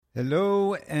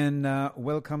Hello and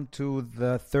welcome to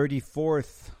the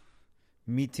 34th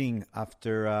meeting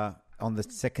after on the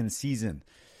second season.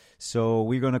 So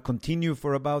we're going to continue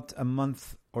for about a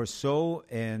month or so,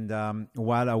 and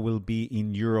while I will be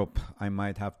in Europe, I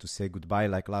might have to say goodbye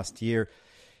like last year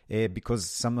because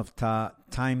some of the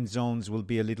time zones will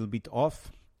be a little bit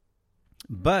off.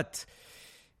 But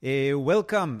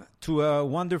welcome to a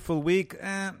wonderful week.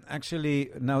 Actually,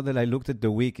 now that I looked at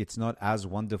the week, it's not as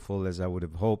wonderful as I would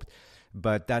have hoped,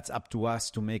 but that's up to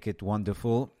us to make it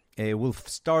wonderful. We'll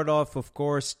start off, of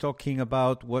course, talking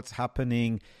about what's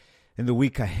happening in the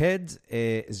week ahead.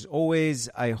 As always,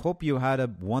 I hope you had a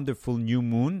wonderful new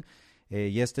moon.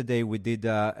 Yesterday, we did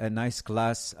a nice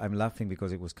class. I'm laughing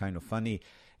because it was kind of funny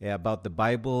about the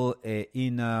Bible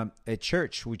in a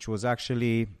church, which was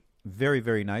actually very,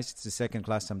 very nice. It's the second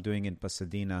class I'm doing in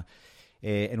Pasadena.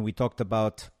 And we talked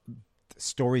about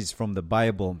stories from the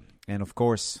Bible. And of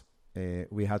course,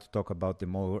 we had to talk about the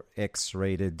more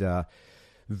X-rated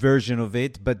version of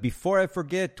it. But before I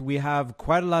forget, we have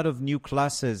quite a lot of new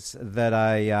classes that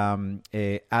I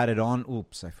added on.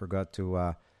 Oops, I forgot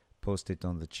to post it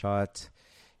on the chat.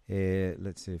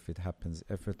 Let's see if it happens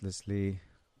effortlessly.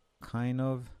 Kind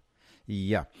of.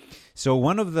 Yeah. So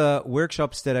one of the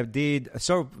workshops that I did,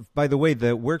 so by the way,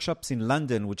 the workshops in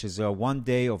London, which is 1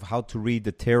 day of how to read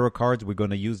the tarot cards, we're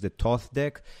going to use the Thoth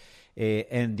deck,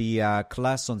 and the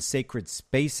class on sacred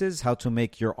spaces, how to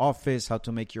make your office, how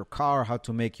to make your car, how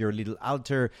to make your little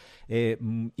altar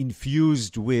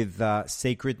infused with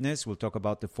sacredness. We'll talk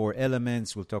about the 4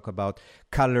 elements. We'll talk about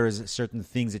colors, certain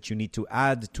things that you need to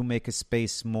add to make a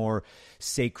space more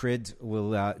sacred.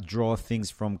 We'll draw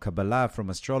things from Kabbalah, from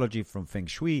astrology, from Feng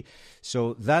Shui.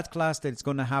 So that class that's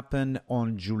going to happen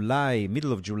on July,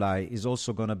 middle of July, is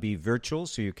also going to be virtual,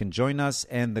 so you can join us.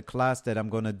 And the class that I'm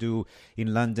going to do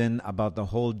in London about the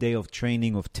whole day of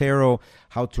training of tarot,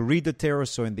 how to read the tarot.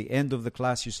 So in the end of the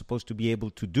class, you're supposed to be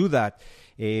able to do that,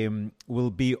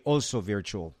 will be also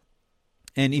virtual.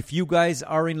 And if you guys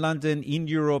are in London, in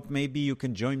Europe, maybe you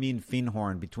can join me in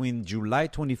Findhorn. Between July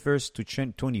 21st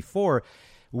to 24,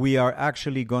 we are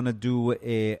actually going to do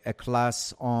a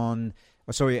class on,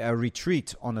 a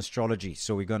retreat on astrology.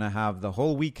 So we're going to have the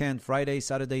whole weekend, Friday,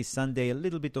 Saturday, Sunday, a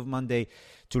little bit of Monday,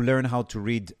 to learn how to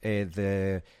read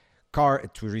the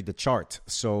chart.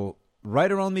 So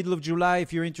right around middle of July,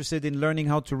 if you're interested in learning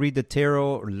how to read the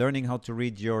tarot or learning how to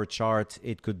read your chart,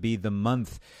 it could be the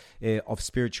month of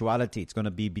spirituality. It's going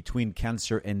to be between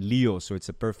Cancer and Leo, so it's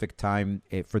a perfect time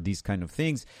for these kind of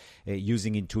things,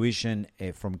 using intuition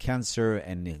from Cancer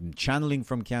and channeling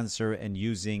from Cancer and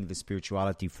using the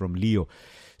spirituality from Leo.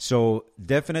 So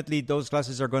definitely those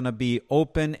classes are going to be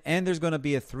open, and there's going to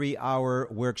be a 3-hour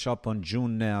workshop on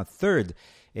June 3rd.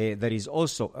 That is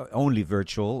also only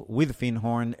virtual with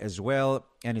Findhorn as well,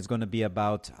 and it's going to be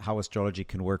about how astrology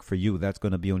can work for you. That's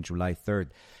going to be on July 3rd.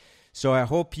 So I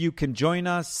hope you can join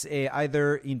us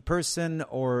either in person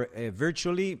or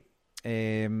virtually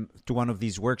to one of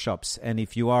these workshops. And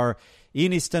if you are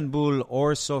in Istanbul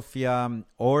or Sofia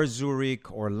or Zurich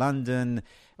or London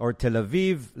or Tel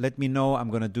Aviv, let me know. I'm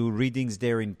going to do readings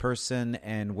there in person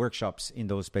and workshops in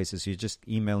those places. You just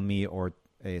email me or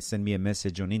send me a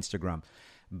message on Instagram.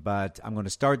 But I'm going to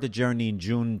start the journey in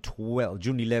June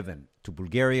 11 to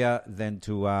Bulgaria, then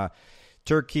to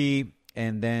Turkey,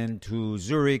 and then to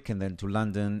Zurich, and then to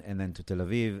London, and then to Tel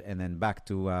Aviv, and then back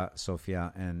to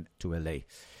Sofia and to LA,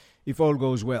 if all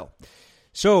goes well.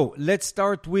 So let's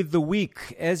start with the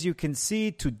week. As you can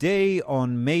see, today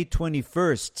on May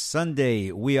 21st,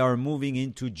 Sunday, we are moving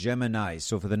into Gemini.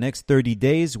 So for the next 30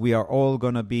 days, we are all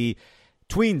going to be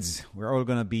twins. We're all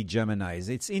going to be Geminis.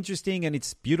 It's interesting and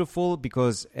it's beautiful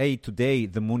because, today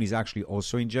the moon is actually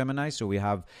also in Gemini. So we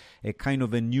have a kind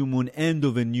of a new moon, end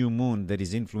of a new moon that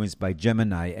is influenced by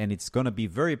Gemini. And it's going to be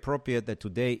very appropriate that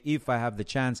today, if I have the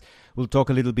chance, we'll talk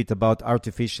a little bit about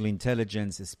artificial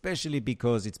intelligence, especially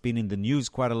because it's been in the news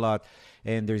quite a lot.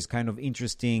 And there's kind of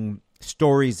interesting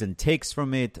stories and takes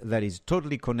from it that is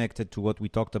totally connected to what we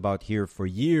talked about here for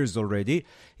years already.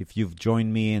 If you've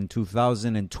joined me in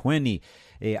 2020,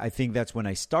 I think that's when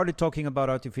I started talking about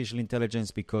artificial intelligence,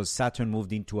 because Saturn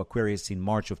moved into Aquarius in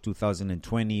March of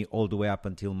 2020 all the way up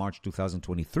until March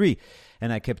 2023.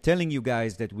 And I kept telling you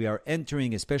guys that we are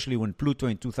entering, especially when Pluto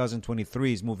in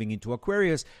 2023 is moving into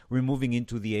Aquarius, we're moving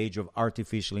into the age of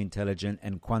artificial intelligence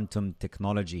and quantum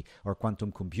technology or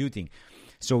quantum computing.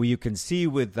 So you can see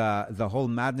with the whole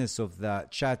madness of the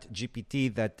chat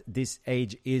GPT that this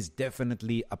age is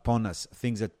definitely upon us.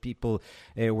 Things that people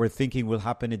were thinking will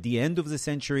happen at the end of the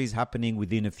century is happening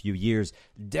within a few years.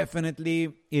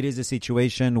 Definitely, it is a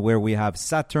situation where we have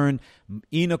Saturn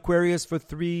in Aquarius for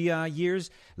 3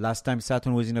 years. Last time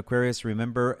Saturn was in Aquarius,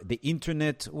 remember, the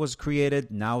internet was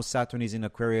created. Now Saturn is in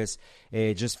Aquarius,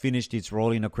 just finished its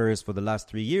role in Aquarius for the last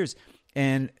 3 years.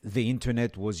 And the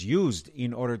internet was used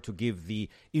in order to give the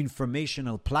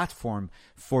informational platform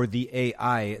for the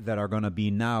AI that are going to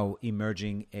be now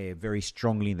emerging very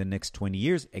strongly in the next 20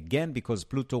 years. Again, because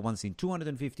Pluto once in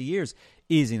 250 years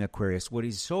is in Aquarius. What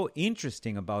is so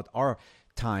interesting about our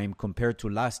time compared to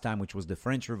last time, which was the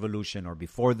French Revolution, or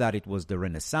before that it was the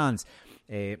Renaissance,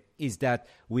 is that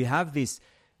we have this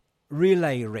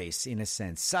relay race, in a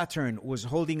sense. Saturn was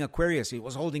holding Aquarius. It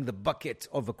was holding the bucket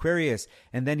of Aquarius.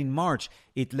 And then in March,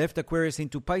 it left Aquarius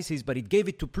into Pisces, but it gave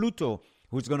it to Pluto,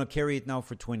 who's going to carry it now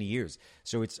for 20 years.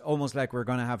 So it's almost like we're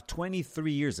going to have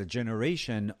 23 years, a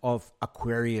generation of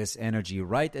Aquarius energy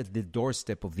right at the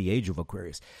doorstep of the age of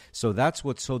Aquarius. So that's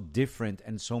what's so different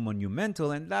and so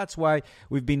monumental. And that's why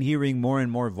we've been hearing more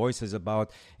and more voices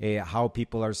about how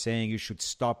people are saying you should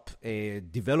stop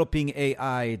developing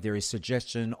AI. There is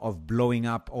suggestion of blowing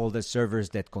up all the servers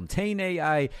that contain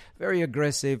AI. Very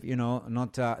aggressive,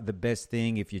 not the best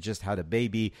thing if you just had a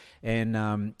baby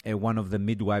and one of the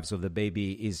midwives of the baby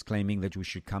is claiming that we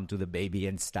should come to the baby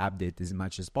and stab it as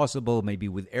much as possible, maybe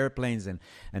with airplanes and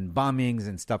bombings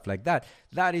and stuff like that.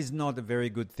 That is not a very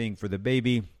good thing for the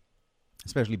baby,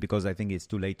 especially because I think it's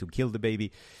too late to kill the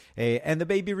baby. And the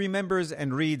baby remembers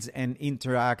and reads and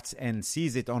interacts and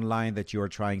sees it online that you are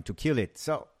trying to kill it.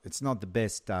 So it's not the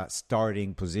best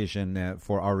starting position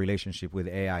for our relationship with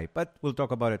AI, but we'll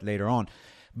talk about it later on.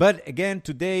 But again,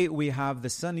 today we have the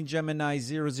Sun in Gemini,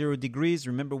 00 degrees.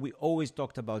 Remember, we always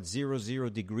talked about 00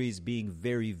 degrees being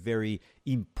very, very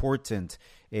important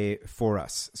for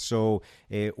us. So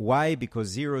why?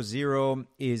 Because 00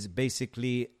 is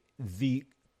basically the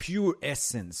pure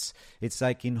essence. It's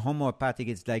like in homeopathic,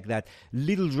 it's like that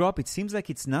little drop. It seems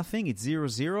like it's nothing. It's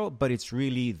 00, but it's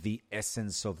really the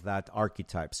essence of that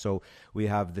archetype. So we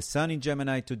have the Sun in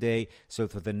Gemini today. So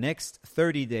for the next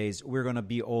 30 days, we're going to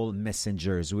be all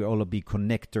messengers. We're all be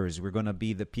connectors. We're going to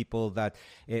be the people that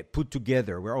put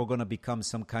together. We're all going to become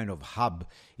some kind of hub.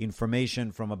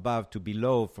 Information from above to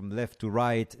below, from left to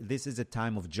right. This is a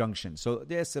time of junction. So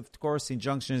yes, of course, in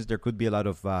junctions, there could be a lot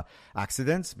of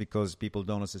accidents because people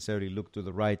don't necessarily look to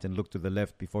the right and look to the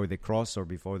left before they cross or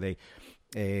before they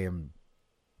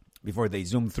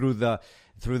zoom through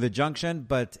the junction.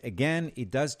 But again,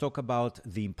 it does talk about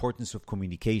the importance of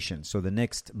communication. So the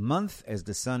next month, as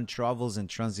the Sun travels and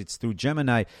transits through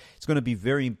Gemini, it's going to be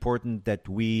very important that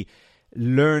we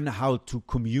learn how to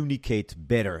communicate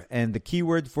better. And the key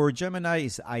word for Gemini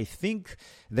is I think.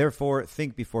 Therefore,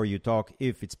 think before you talk,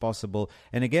 if it's possible.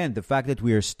 And again, the fact that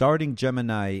we are starting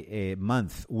Gemini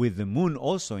month with the moon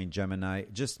also in Gemini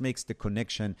just makes the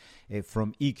connection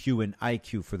from EQ and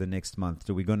IQ for the next month.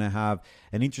 So we're going to have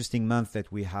an interesting month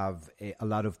that we have a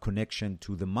lot of connection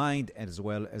to the mind as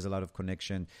well as a lot of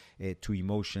connection to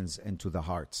emotions and to the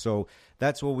heart. So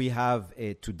that's what we have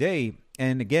today.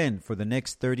 And again, for the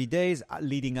next 30 days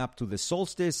leading up to the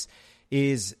solstice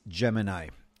is Gemini.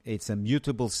 It's a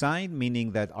mutable sign,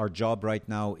 meaning that our job right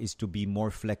now is to be more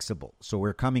flexible. So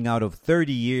we're coming out of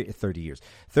 30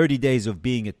 days of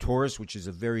being a Taurus, which is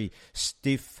a very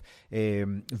stiff,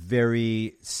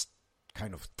 very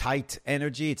kind of tight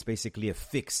energy. It's basically a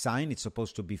fixed sign. It's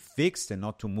supposed to be fixed and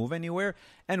not to move anywhere.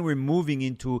 And we're moving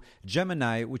into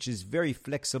Gemini, which is very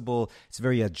flexible. It's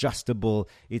very adjustable.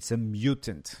 It's a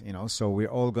mutant, so we're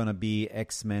all going to be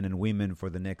X-men and women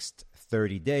for the next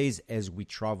 30 days as we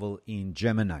travel in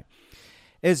Gemini.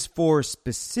 As for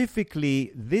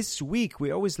specifically this week, we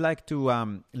always like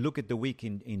to look at the week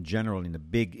in general, in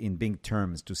big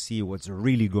terms, to see what's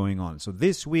really going on. So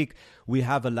this week, we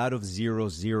have a lot of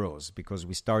 00s because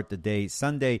we start the day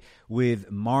Sunday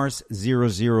with Mars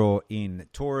 00 in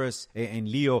Taurus,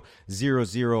 in Leo,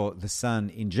 00 the Sun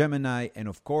in Gemini, and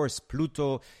of course,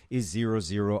 Pluto is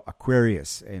 00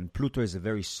 Aquarius. And Pluto is a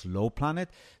very slow planet,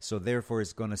 so therefore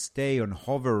it's going to stay on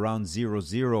hover around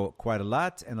 00 quite a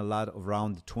lot and a lot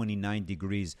around 29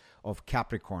 degrees of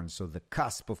Capricorn. So the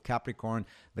cusp of Capricorn,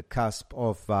 the cusp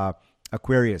of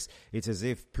Aquarius. It's as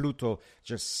if Pluto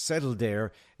just settled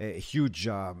there, a huge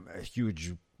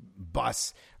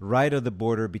bus right at the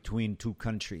border between two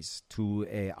countries, two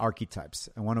archetypes.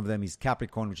 And one of them is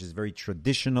Capricorn, which is very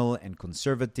traditional and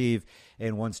conservative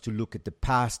and wants to look at the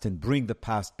past and bring the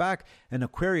past back. And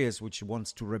Aquarius, which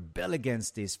wants to rebel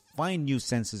against this, find new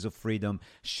senses of freedom,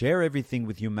 share everything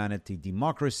with humanity,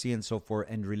 democracy, and so forth,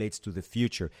 and relates to the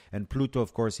future. And Pluto,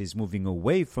 of course, is moving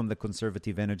away from the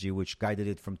conservative energy, which guided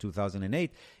it from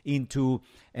 2008, into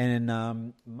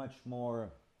an much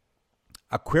more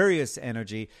Aquarius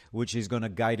energy, which is going to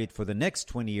guide it for the next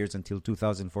 20 years until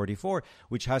 2044,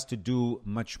 which has to do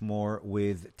much more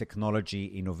with technology,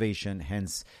 innovation,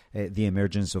 hence the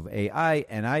emergence of AI.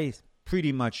 And I'm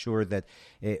pretty much sure that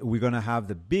we're going to have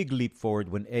the big leap forward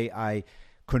when AI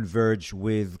converge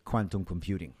with quantum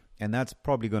computing. And that's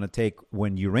probably going to take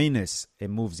when Uranus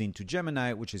moves into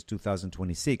Gemini, which is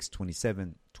 2026,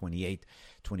 27, 28,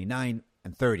 29,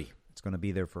 and 30. It's going to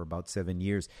be there for about 7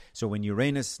 years. So when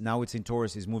Uranus, now it's in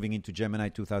Taurus, is moving into Gemini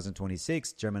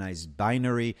 2026, Gemini is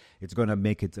binary. It's going to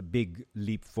make it a big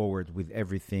leap forward with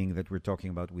everything that we're talking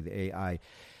about with AI.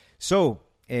 So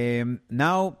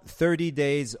now 30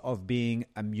 days of being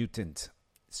a mutant.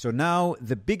 So now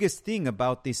the biggest thing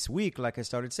about this week, like I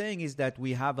started saying, is that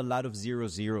we have a lot of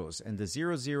 0-0s. And the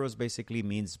 0-0s basically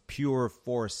means pure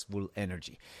forceful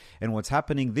energy. And what's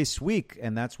happening this week,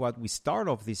 and that's what we start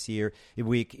off this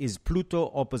week, is Pluto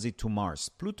opposite to Mars.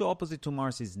 Pluto opposite to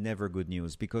Mars is never good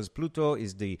news because Pluto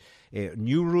is the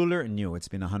new ruler, it's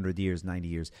been 100 years, 90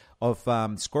 years, of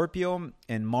Scorpio,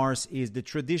 and Mars is the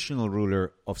traditional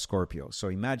ruler of Scorpio. So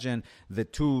imagine the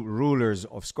two rulers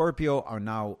of Scorpio are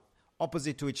now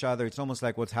opposite to each other. It's almost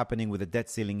like what's happening with the debt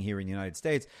ceiling here in the United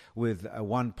States, with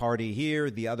one party here,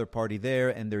 the other party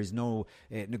there, and there is no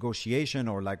negotiation,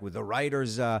 or like with the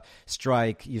writers'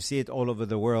 strike. You see it all over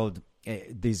the world,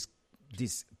 these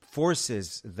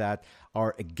forces that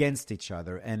are against each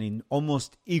other and in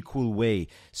almost equal way.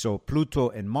 So Pluto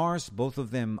and Mars, both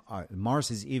of them, Mars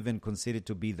is even considered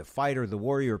to be the fighter, the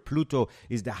warrior. Pluto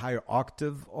is the higher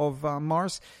octave of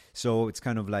Mars. So it's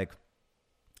kind of like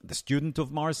the student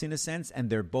of Mars in a sense, and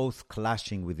they're both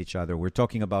clashing with each other. We're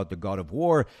talking about the god of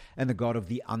war and the god of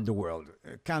the underworld.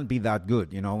 It can't be that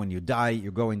good. When you die,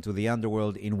 you go into the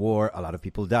underworld. In war, a lot of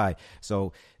people die.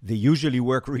 So they usually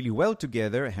work really well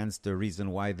together, hence the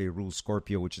reason why they rule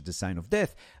Scorpio, which is the sign of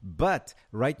death. But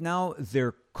right now,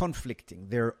 they're conflicting.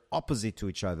 They're opposite to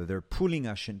each other. They're pushing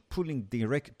and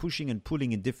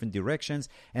pulling in different directions,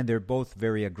 and they're both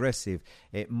very aggressive.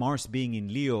 Mars being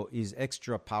in Leo is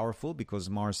extra powerful because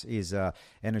Mars is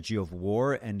energy of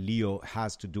war, and Leo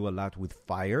has to do a lot with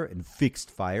fire and fixed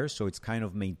fire, so it's kind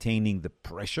of maintaining the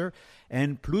pressure.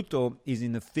 And Pluto is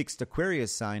in a fixed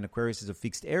Aquarius sign. Aquarius is a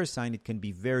fixed air sign. It can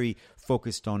be very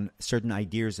focused on certain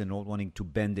ideas and not wanting to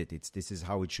bend it. This is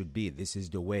how it should be. This is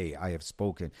the way I have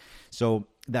spoken. So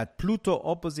that Pluto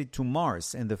opposite to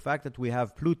Mars, and the fact that we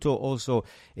have Pluto also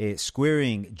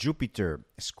squaring Jupiter,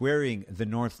 squaring the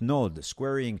North Node,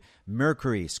 squaring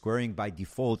Mercury, squaring by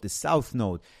default the South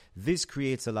Node, this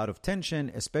creates a lot of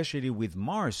tension, especially with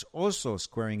Mars also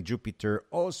squaring Jupiter,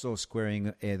 also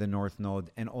squaring the North Node,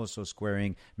 and also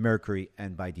squaring Mercury,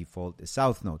 and by default the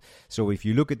South Node. So if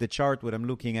you look at the chart, what I'm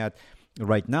looking at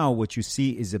right now, what you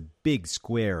see is a big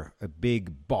square, a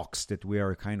big box that we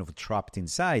are kind of trapped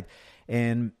inside.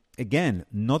 And again,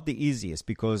 not the easiest,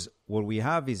 because what we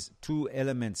have is two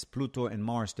elements, Pluto and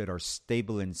Mars, that are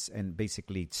stable and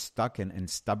basically stuck and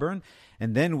stubborn.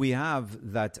 And then we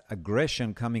have that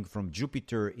aggression coming from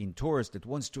Jupiter in Taurus that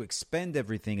wants to expand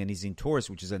everything, and is in Taurus,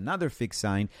 which is another fixed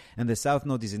sign. And the South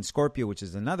Node is in Scorpio, which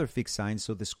is another fixed sign.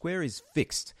 So the square is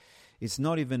fixed. It's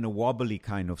not even a wobbly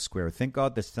kind of square. Thank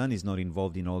God the sun is not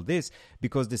involved in all this,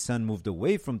 because the sun moved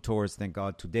away from Taurus, thank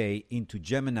God, today into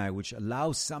Gemini, which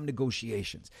allows some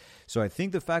negotiations. So I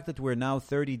think the fact that we're now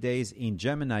 30 days in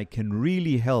Gemini can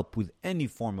really help with any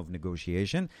form of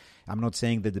negotiation. I'm not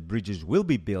saying that the bridges will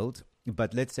be built,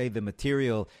 but let's say the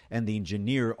material and the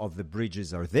engineer of the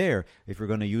bridges are there. If we're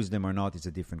going to use them or not is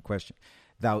a different question.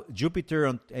 Now,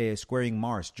 Jupiter squaring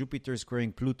Mars, Jupiter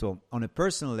squaring Pluto, on a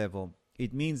personal level,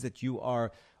 it means that you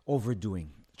are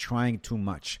overdoing, trying too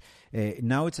much.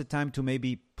 Now it's a time to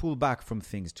maybe pull back from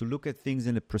things, to look at things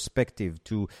in a perspective,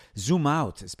 to zoom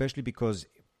out, especially because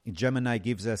Gemini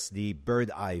gives us the bird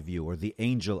eye view or the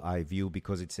angel eye view,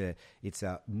 because it's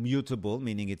a mutable,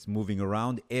 meaning it's moving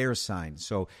around, air sign.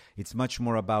 So it's much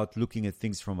more about looking at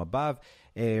things from above.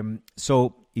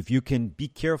 So if you can be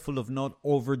careful of not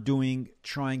overdoing,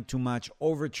 trying too much,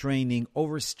 overtraining,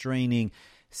 overstraining,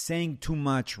 saying too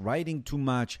much, writing too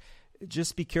much,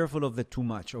 just be careful of the too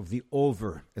much, of the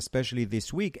over, especially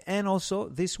this week. And also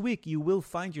this week, you will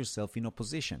find yourself in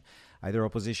opposition, either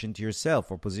opposition to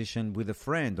yourself, opposition with a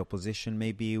friend, opposition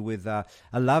maybe with a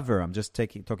lover. I'm just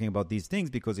talking about these things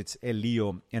because it's a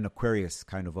Leo and Aquarius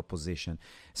kind of opposition.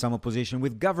 Some opposition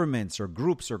with governments or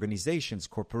groups, organizations,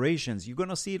 corporations. You're going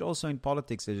to see it also in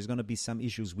politics. There's going to be some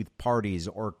issues with parties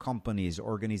or companies,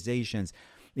 organizations.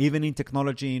 Even in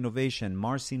technology and innovation,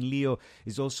 Mars in Leo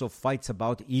is also fights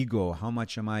about ego. How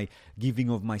much am I giving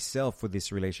of myself for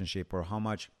this relationship, or how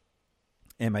much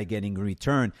am I getting in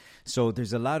return? So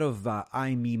there's a lot of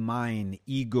I, me, mine,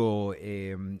 ego,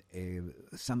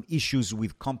 some issues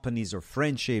with companies or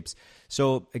friendships.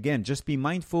 So again, just be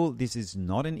mindful. This is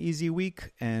not an easy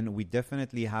week, and we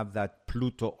definitely have that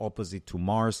Pluto opposite to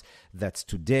Mars. That's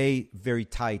today, very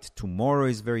tight. Tomorrow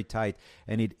is very tight,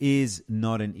 and it is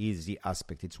not an easy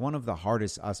aspect. It's one of the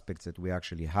hardest aspects that we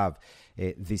actually have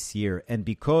this year. And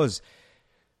because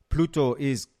Pluto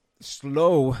is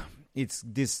slow, it's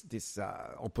this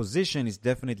opposition is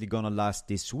definitely going to last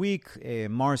this week.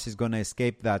 Mars is going to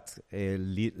escape that a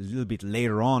little bit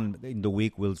later on in the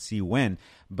week. We'll see when.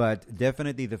 But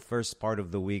definitely the first part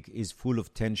of the week is full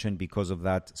of tension because of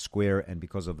that square and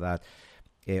because of that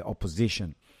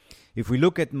opposition. If we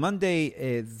look at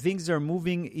Monday, things are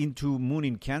moving into Moon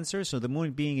in Cancer. So the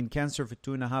Moon being in Cancer for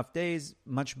 2.5 days,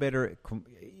 much better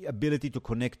ability to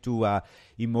connect to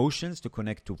emotions, to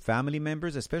connect to family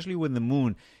members, especially when the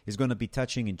Moon is going to be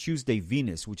touching in Tuesday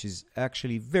Venus, which is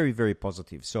actually very, very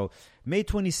positive. So May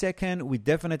 22nd, we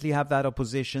definitely have that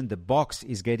opposition. The box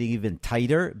is getting even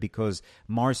tighter because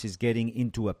Mars is getting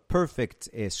into a perfect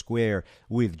square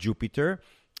with Jupiter.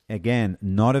 Again,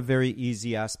 not a very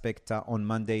easy aspect on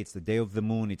Monday. It's the day of the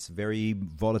Moon. It's very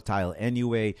volatile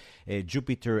anyway.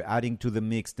 Jupiter adding to the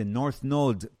mix. The North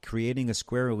Node creating a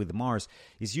square with Mars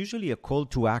is usually a call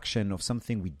to action of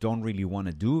something we don't really want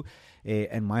to do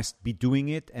and must be doing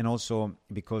it. And also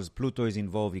because Pluto is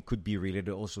involved, it could be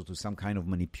related also to some kind of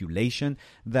manipulation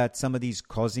that somebody is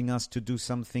causing us to do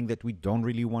something that we don't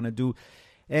really want to do.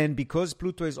 And because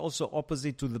Pluto is also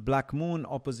opposite to the Black Moon,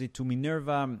 opposite to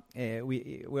Minerva,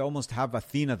 we almost have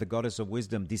Athena, the goddess of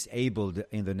wisdom, disabled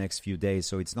in the next few days.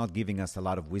 So it's not giving us a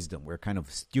lot of wisdom. We're kind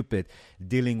of stupid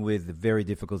dealing with a very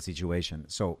difficult situation.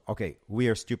 So, okay, we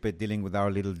are stupid dealing with our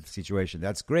little situation.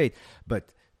 That's great.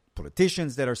 But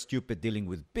politicians that are stupid dealing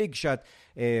with big shot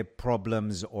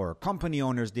problems, or company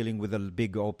owners dealing with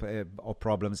big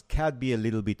problems can be a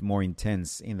little bit more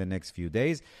intense in the next few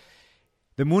days.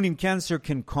 The Moon in Cancer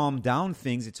can calm down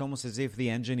things. It's almost as if the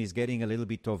engine is getting a little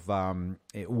bit of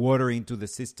water into the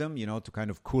system, to kind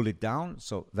of cool it down.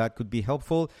 So that could be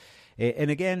helpful.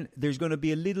 And again, there's going to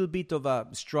be a little bit of a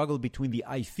struggle between the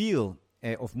I feel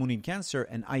of Moon in Cancer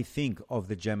and I think of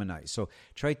the Gemini. So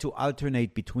try to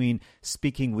alternate between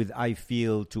speaking with I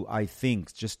feel to I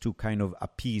think, just to kind of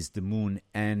appease the Moon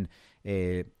and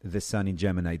the Sun in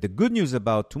Gemini. The good news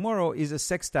about tomorrow is a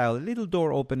sextile, a little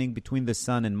door opening between the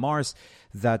Sun and Mars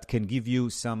that can give you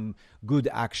some good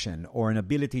action or an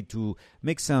ability to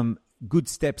make some good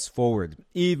steps forward,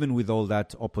 even with all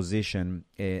that opposition.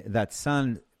 That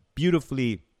Sun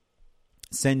beautifully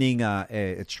sending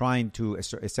a trine to a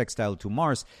sextile to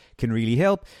Mars can really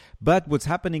help. But what's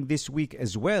happening this week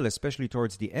as well, especially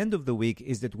towards the end of the week,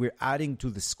 is that we're adding to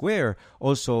the square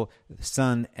also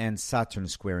Sun and Saturn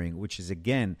squaring, which is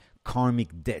again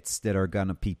karmic debts that are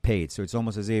gonna be paid. So it's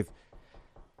almost as if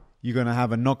you're gonna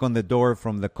have a knock on the door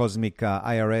from the cosmic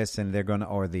IRS, and they're gonna,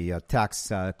 or the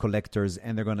tax collectors,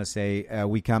 and they're gonna say,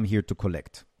 "We come here to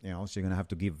collect." So you're going to have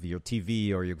to give your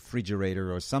TV or your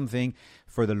refrigerator or something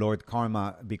for the Lord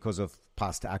Karma because of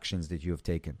past actions that you have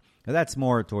taken. Now, that's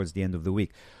more towards the end of the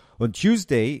week. On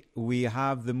Tuesday, we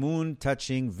have the Moon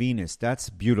touching Venus.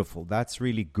 That's beautiful. That's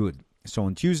really good. So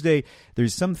on Tuesday,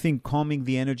 there's something calming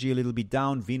the energy a little bit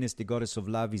down. Venus, the goddess of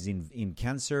love, is in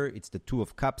Cancer. It's the Two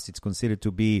of Cups. It's considered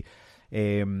to be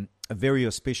a very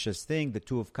auspicious thing. The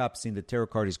Two of Cups in the tarot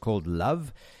card is called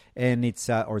love. And it's,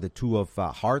 or the Two of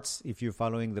Hearts, if you're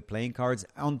following the playing cards.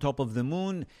 On top of the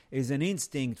Moon is an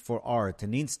instinct for art,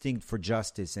 an instinct for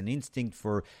justice, an instinct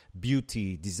for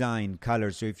beauty, design,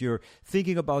 color. So if you're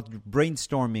thinking about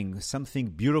brainstorming something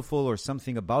beautiful or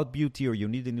something about beauty, or you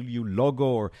need a new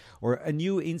logo or a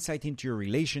new insight into your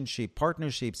relationship,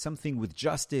 partnership, something with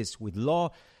justice, with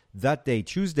law, that day,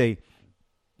 Tuesday,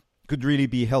 could really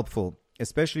be helpful.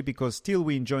 Especially because still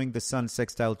we're enjoying the Sun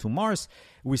sextile to Mars.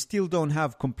 We still don't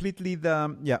have completely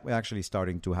we're actually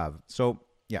starting to have. So,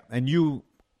 a new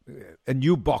a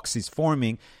new box is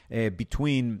forming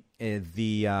between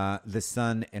the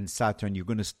Sun and Saturn. You're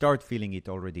going to start feeling it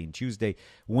already in Tuesday.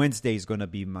 Wednesday is going to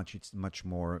be much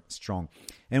more strong.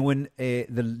 And when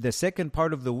the second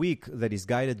part of the week that is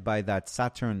guided by that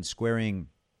Saturn squaring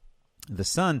the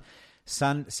Sun,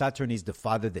 Saturn is the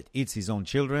father that eats his own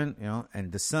children,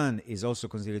 and the Sun is also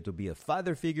considered to be a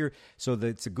father figure. So that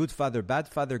it's a good father,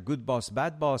 good boss,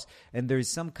 bad boss. And there is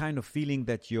some kind of feeling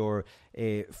that you're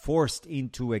forced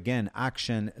into, again,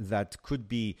 action that could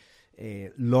be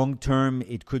long term.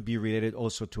 It could be related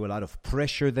also to a lot of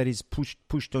pressure that is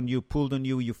pushed on you, pulled on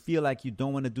you. You feel like you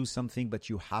don't want to do something, but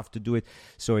you have to do it.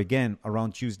 So again,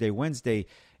 around Tuesday, Wednesday,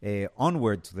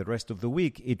 onward to the rest of the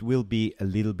week, it will be a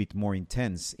little bit more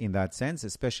intense in that sense,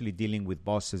 especially dealing with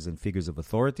bosses and figures of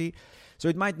authority. So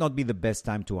it might not be the best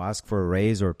time to ask for a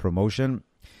raise or a promotion.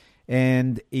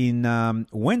 And in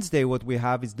Wednesday, what we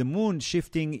have is the moon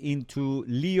shifting into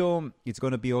Leo. It's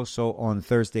going to be also on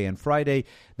Thursday and Friday.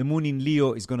 The moon in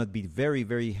Leo is going to be very,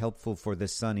 very helpful for the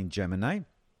Sun in Gemini,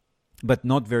 but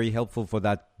not very helpful for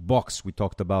that box we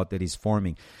talked about that is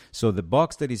forming. So the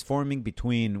box that is forming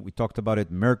between, we talked about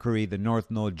it, Mercury, the North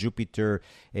Node, Jupiter,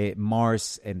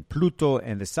 Mars, and Pluto,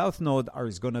 and the South Node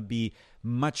is going to be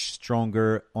much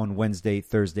stronger on Wednesday,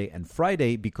 Thursday, and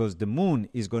Friday because the moon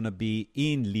is going to be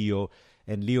in Leo.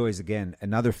 And Leo is, again,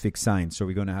 another fixed sign. So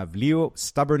we're going to have Leo,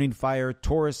 stubborn in fire,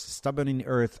 Taurus, stubborn in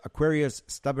earth, Aquarius,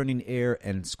 stubborn in air,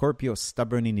 and Scorpio,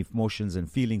 stubborn in emotions and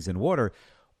feelings and water,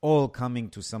 all coming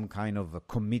to some kind of a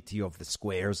committee of the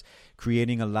squares,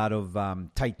 creating a lot of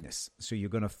tightness. So you're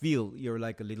going to feel you're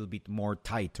like a little bit more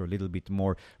tight or a little bit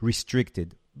more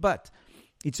restricted. But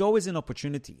it's always an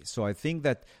opportunity. So I think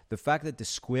that the fact that the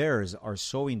squares are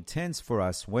so intense for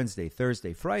us Wednesday,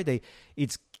 Thursday, Friday,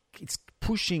 it's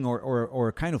pushing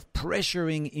or kind of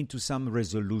pressuring into some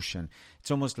resolution.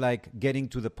 It's almost like getting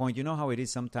to the point. You know how it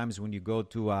is sometimes when you go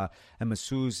to a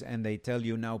masseuse and they tell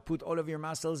you, now put all of your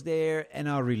muscles there and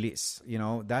now release.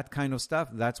 That kind of stuff.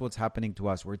 That's what's happening to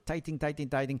us. We're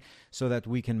tightening so that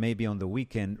we can maybe on the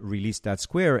weekend release that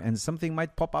square and something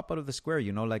might pop up out of the square,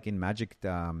 like in magic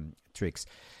tricks.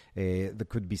 There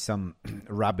could be some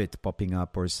rabbit popping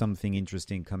up or something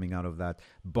interesting coming out of that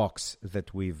box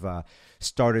that we've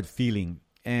started feeling.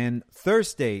 And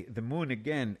Thursday, the moon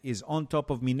again is on top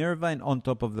of Minerva and on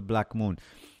top of the black moon.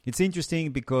 It's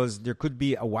interesting because there could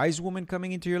be a wise woman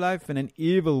coming into your life and an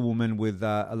evil woman with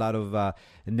a lot of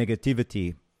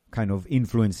negativity kind of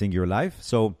influencing your life.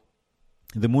 So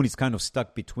the moon is kind of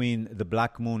stuck between the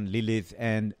black moon, Lilith,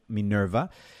 and Minerva.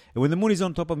 And when the moon is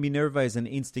on top of Minerva, is an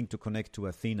instinct to connect to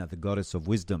Athena, the goddess of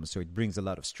wisdom. So it brings a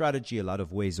lot of strategy, a lot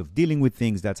of ways of dealing with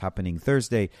things. That's happening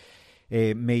Thursday,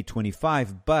 May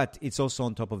 25. But it's also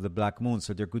on top of the black moon.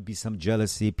 So there could be some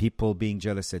jealousy, people being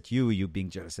jealous at you, you being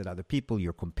jealous at other people.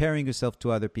 You're comparing yourself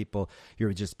to other people.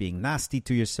 You're just being nasty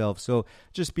to yourself. So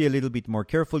just be a little bit more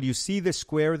careful. You see the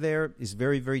square there is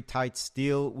very, very tight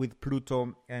still with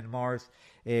Pluto and Mars.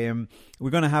 We're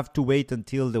going to have to wait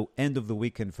until the end of the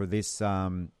weekend for this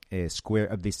square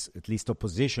of this, at least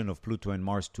opposition of Pluto and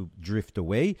Mars to drift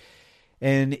away.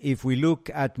 And if we look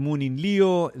at moon in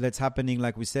Leo, that's happening,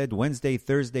 like we said, Wednesday,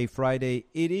 Thursday, Friday.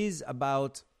 It is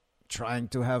about trying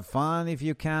to have fun if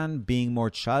you can, being more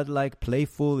childlike,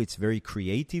 playful. It's very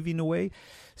creative in a way.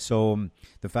 So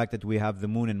the fact that we have the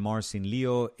moon and Mars in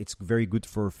Leo, it's very good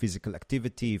for physical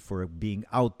activity, for being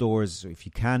outdoors. So if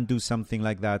you can do something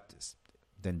like that,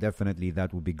 then definitely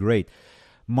that would be great.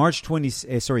 May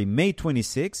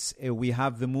 26, we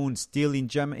have the moon still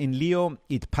in Leo.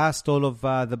 It passed all of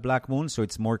the black moon, so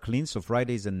it's more clean. So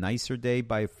Friday is a nicer day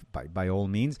by all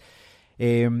means.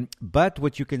 But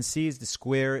what you can see is the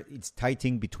square, it's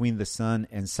tightening between the Sun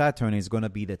and Saturn. Is going to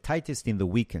be the tightest in the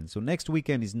weekend. So next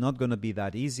weekend is not going to be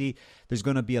that easy. There's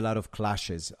going to be a lot of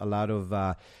clashes, a lot of,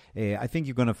 I think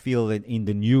you're going to feel that in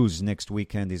the news next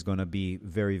weekend is going to be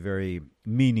very, very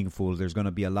meaningful. There's going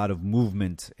to be a lot of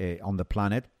movement on the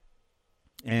planet.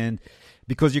 And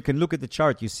because you can look at the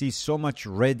chart, you see so much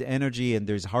red energy and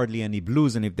there's hardly any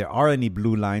blues. And if there are any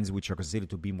blue lines, which are considered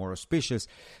to be more auspicious,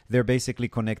 they're basically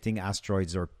connecting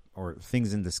asteroids or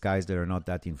things in the skies that are not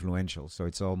that influential. So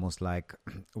it's almost like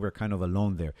we're kind of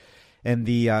alone there. And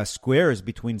the squares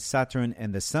between Saturn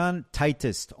and the Sun,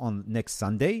 tightest on next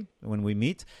Sunday when we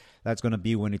meet. That's going to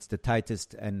be when it's the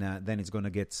tightest, and then it's going to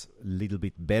get a little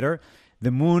bit better. The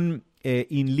moon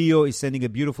in Leo is sending a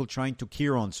beautiful trine to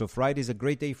Chiron. So Friday is a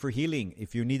great day for healing.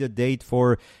 If you need a date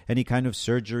for any kind of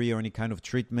surgery or any kind of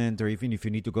treatment, or even if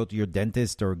you need to go to your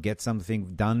dentist or get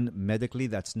something done medically,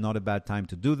 that's not a bad time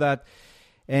to do that.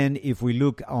 And if we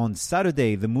look on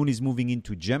Saturday, the moon is moving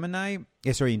into Gemini.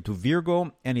 into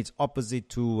Virgo, and it's opposite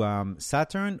to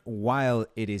Saturn while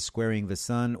it is squaring the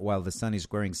sun, while the sun is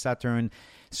squaring Saturn.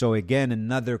 So again,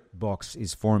 another box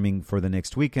is forming for the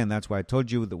next weekend. That's why I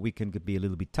told you the weekend could be a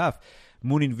little bit tough.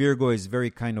 Moon in Virgo is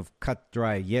very kind of cut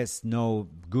dry. Yes, no,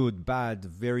 good, bad,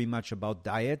 very much about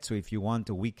diet. So if you want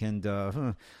a weekend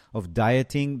of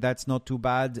dieting, that's not too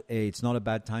bad. It's not a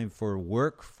bad time for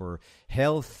work, for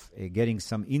health, getting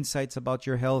some insights about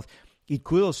your health. It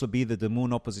could also be that the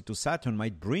moon opposite to Saturn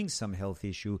might bring some health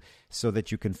issue so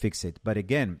that you can fix it. But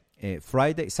again,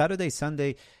 Friday, Saturday,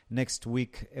 Sunday, next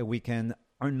week, weekend,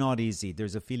 are not easy.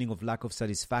 There's a feeling of lack of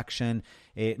satisfaction,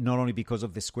 not only because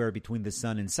of the square between the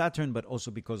sun and Saturn, but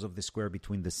also because of the square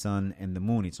between the sun and the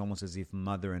moon. It's almost as if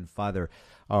mother and father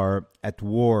are at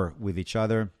war with each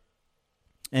other.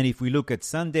 And if we look at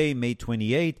Sunday, May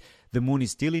 28th, the moon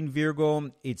is still in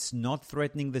Virgo. It's not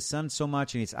threatening the sun so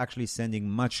much, and it's actually sending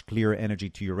much clearer energy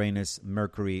to Uranus,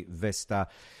 Mercury, Vesta.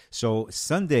 So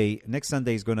next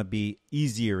Sunday is going to be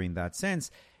easier in that sense.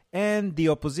 And the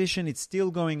opposition, it's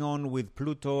still going on with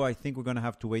Pluto. I think we're going to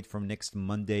have to wait from next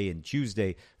Monday and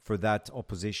Tuesday for that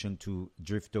opposition to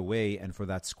drift away and for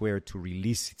that square to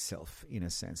release itself, in a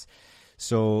sense.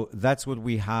 So that's what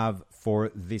we have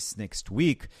for this next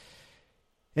week.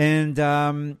 And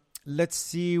let's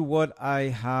see what I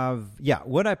have. Yeah,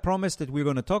 what I promised that we're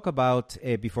going to talk about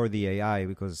before the AI,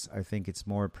 because I think it's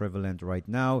more prevalent right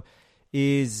now,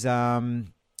 is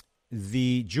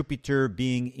the Jupiter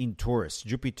being in Taurus.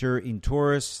 Jupiter in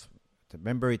Taurus,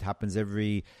 remember, it happens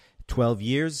every 12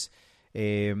 years.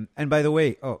 And by the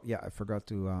way, I forgot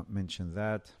to mention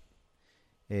that.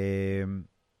 I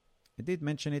did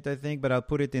mention it, I think, but I'll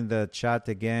put it in the chat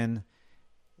again.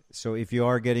 So if you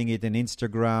are getting it on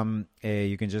Instagram,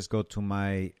 you can just go to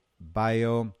my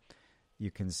bio.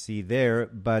 You can see there.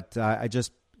 But I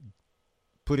just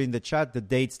put in the chat the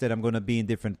dates that I'm going to be in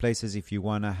different places if you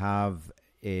want to have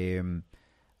a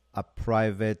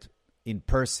private in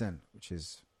person, which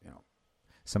is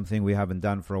something we haven't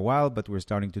done for a while, but we're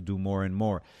starting to do more and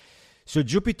more. So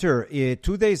Jupiter, 3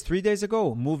 days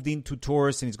ago, moved into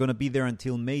Taurus, and it's going to be there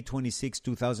until May 26,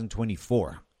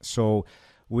 2024. So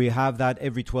we have that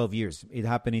every 12 years. It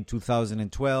happened in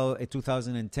 2012,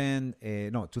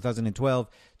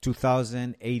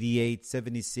 2088,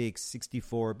 76,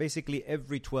 64. Basically,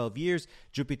 every 12 years,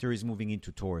 Jupiter is moving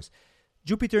into Taurus.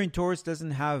 Jupiter in Taurus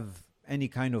doesn't have any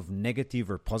kind of negative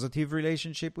or positive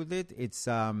relationship with it. It's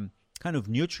kind of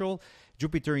neutral.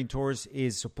 Jupiter in Taurus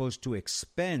is supposed to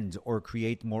expand or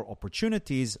create more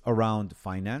opportunities around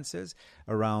finances,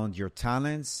 around your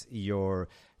talents, your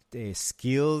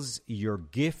skills, your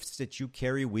gifts that you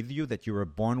carry with you, that you were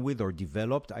born with or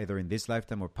developed either in this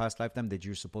lifetime or past lifetime, that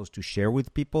you're supposed to share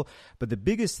with people. But the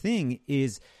biggest thing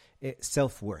is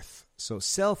self-worth. So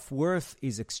self-worth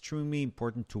is extremely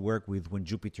important to work with when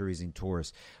Jupiter is in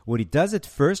Taurus. What it does at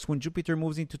first when Jupiter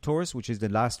moves into Taurus, which is the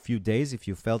last few days, if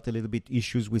you felt a little bit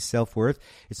issues with self-worth,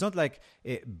 it's not like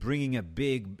bringing a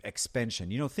big expansion.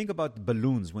 Think about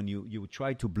balloons. When you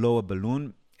try to blow a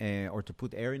balloon or to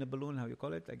put air in a balloon, how you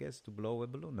call it, I guess, to blow a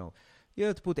balloon? No. You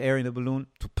have to put air in a balloon,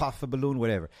 to puff a balloon,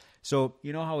 whatever. So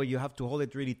you know how you have to hold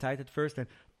it really tight at first, and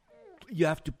you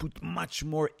have to put much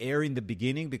more air in the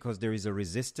beginning because there is a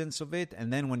resistance of it.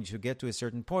 And then when you get to a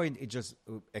certain point, it just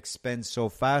expands so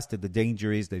fast that the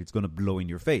danger is that it's going to blow in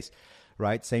your face,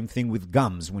 right? Same thing with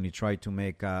gums when you try to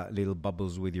make little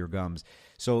bubbles with your gums.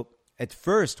 So at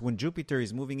first, when Jupiter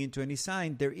is moving into any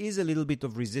sign, there is a little bit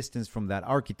of resistance from that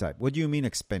archetype. What do you mean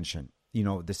expansion?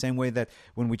 The same way that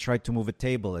when we try to move a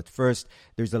table, at first,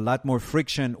 there's a lot more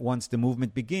friction. Once the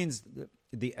movement begins,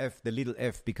 the little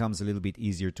f becomes a little bit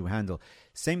easier to handle.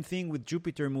 Same thing with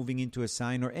Jupiter moving into a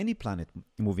sign, or any planet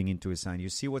moving into a sign. You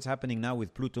see what's happening now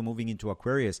with Pluto moving into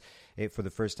Aquarius for the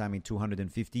first time in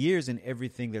 250 years, and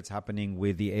everything that's happening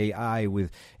with the AI,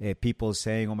 with people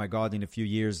saying, oh my God, in a few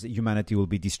years, humanity will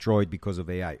be destroyed because of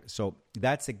AI. So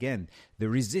that's, again, the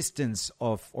resistance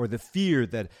of, or the fear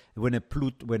that when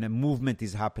a movement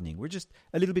is happening, we're just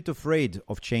a little bit afraid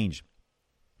of change,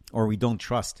 or we don't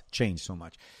trust change so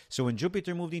much. So when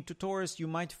Jupiter moved into Taurus, you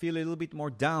might feel a little bit more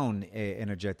down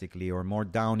energetically, or more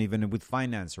down even with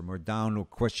finance, or more down or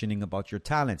questioning about your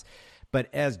talents. But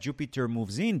as Jupiter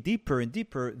moves in deeper and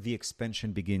deeper, the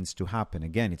expansion begins to happen.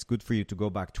 Again, it's good for you to go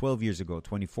back 12 years ago,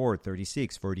 24,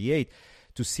 36, 48,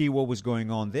 to see what was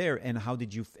going on there and how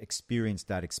did you experience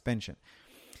that expansion.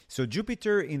 So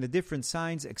Jupiter in the different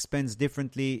signs expands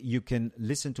differently. You can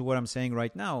listen to what I'm saying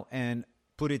right now and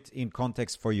put it in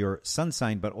context for your sun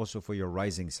sign, but also for your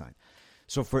rising sign.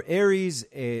 So for Aries,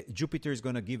 Jupiter is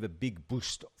going to give a big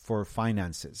boost for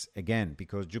finances, again,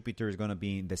 because Jupiter is going to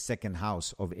be in the second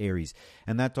house of Aries.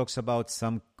 And that talks about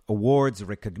some awards,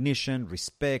 recognition,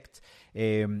 respect,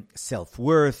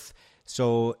 self-worth.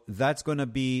 So that's going to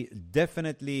be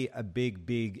definitely a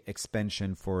big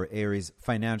expansion for Aries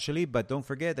financially. But don't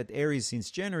forget that Aries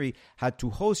since January had to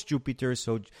host Jupiter.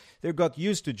 So they got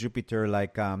used to Jupiter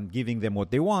giving them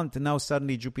what they want. And now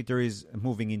suddenly Jupiter is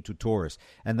moving into Taurus.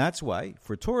 And that's why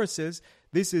for Tauruses,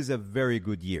 this is a very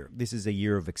good year. This is a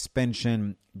year of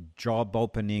expansion, job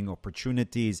opening,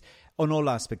 opportunities on all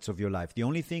aspects of your life. The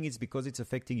only thing is because it's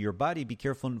affecting your body, be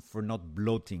careful for not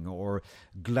bloating or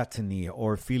gluttony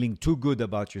or feeling too good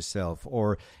about yourself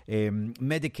or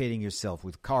medicating yourself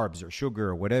with carbs or sugar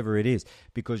or whatever it is.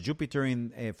 Because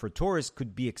Jupiter for Taurus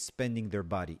could be expanding their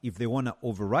body. If they want to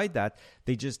override that,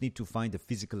 they just need to find a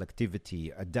physical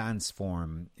activity, a dance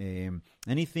form,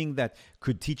 anything that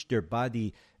could teach their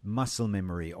body muscle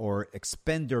memory or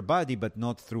expand their body, but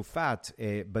not through fat,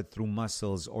 but through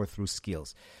muscles or through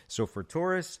skills. So for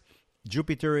Taurus,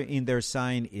 Jupiter in their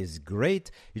sign is great.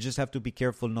 You just have to be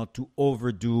careful not to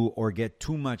overdo or get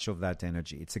too much of that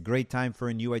energy. It's a great time for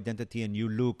a new identity, a new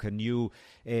look, a new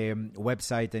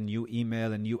website, a new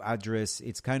email, a new address.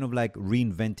 It's kind of like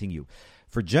reinventing you.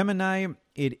 For Gemini,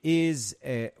 it is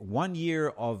 1 year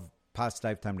of past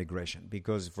lifetime regression,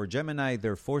 because for Gemini,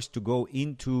 they're forced to go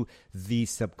into the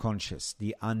subconscious,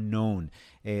 the unknown,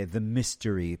 the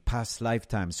mystery, past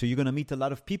lifetimes. So you're going to meet a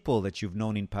lot of people that you've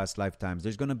known in past lifetimes.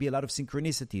 There's going to be a lot of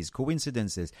synchronicities,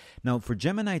 coincidences. Now, for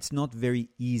Gemini, it's not very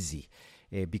easy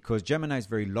because Gemini is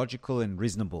very logical and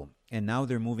reasonable. And now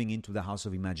they're moving into the house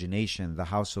of imagination, the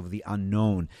house of the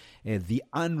unknown, the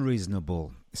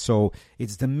unreasonable. So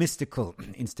it's the mystical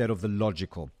instead of the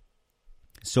logical.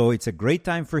 So it's a great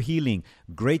time for healing,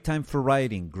 great time for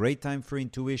writing, great time for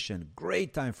intuition,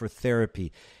 great time for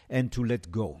therapy, and to let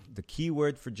go. The key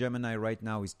word for Gemini right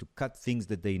now is to cut things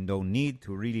that they don't need,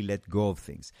 to really let go of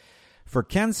things. For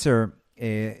Cancer,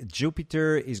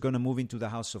 Jupiter is going to move into the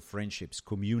house of friendships,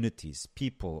 communities,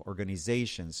 people,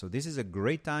 organizations. So this is a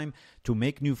great time to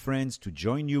make new friends, to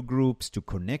join new groups, to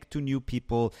connect to new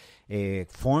people,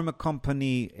 form a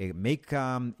company, make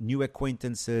new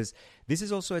acquaintances. This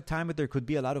is also a time that there could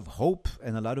be a lot of hope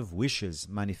and a lot of wishes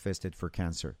manifested for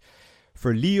Cancer.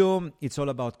 For Leo, it's all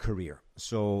about career.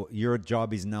 So your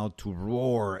job is now to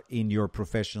roar in your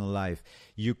professional life.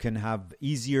 You can have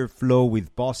easier flow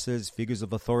with bosses, figures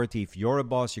of authority. If you're a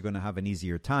boss, you're going to have an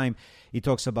easier time. It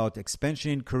talks about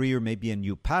expansion in career, maybe a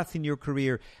new path in your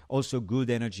career. Also good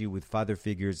energy with father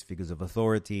figures, figures of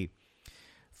authority.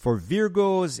 For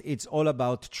Virgos, it's all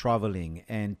about traveling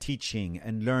and teaching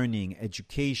and learning,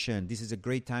 education. This is a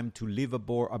great time to live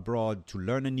abroad, to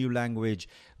learn a new language,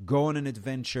 go on an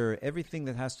adventure, everything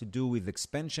that has to do with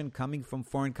expansion coming from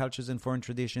foreign cultures and foreign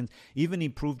traditions. Even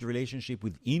improved relationship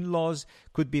with in-laws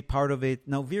could be part of it.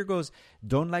 Now, Virgos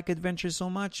don't like adventure so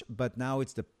much, but now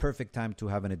it's the perfect time to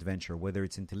have an adventure, whether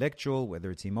it's intellectual, whether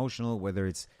it's emotional, whether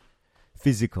it's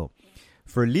physical.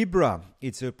 For Libra,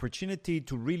 it's an opportunity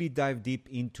to really dive deep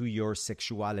into your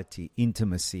sexuality,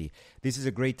 intimacy. This is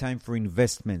a great time for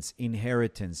investments,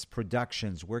 inheritance,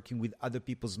 productions, working with other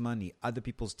people's money, other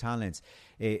people's talents.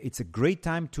 It's a great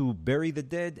time to bury the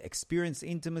dead, experience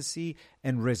intimacy,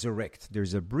 and resurrect.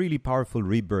 There's a really powerful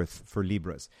rebirth for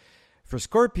Libras. For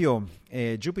Scorpio,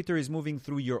 Jupiter is moving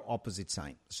through your opposite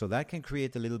sign. So that can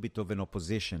create a little bit of an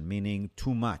opposition, meaning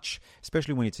too much,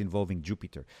 especially when it's involving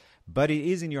Jupiter. But it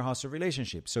is in your house of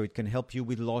relationships, so it can help you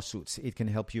with lawsuits. It can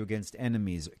help you against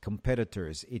enemies,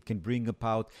 competitors. It can bring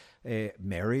about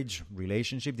marriage,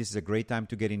 relationship. This is a great time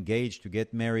to get engaged, to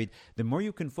get married. The more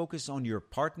you can focus on your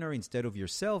partner instead of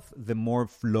yourself, the more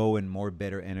flow and more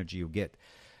better energy you get.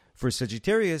 For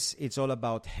Sagittarius, it's all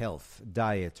about health,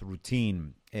 diet,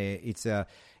 routine. It's a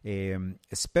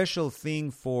special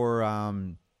thing for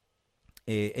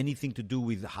anything to do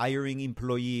with hiring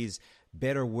employees,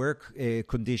 better work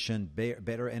condition,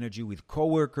 better energy with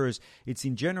coworkers. It's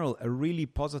in general a really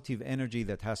positive energy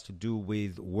that has to do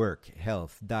with work,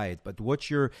 health, diet. But watch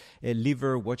your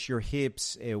liver, watch your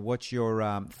hips, watch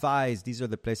your thighs. These are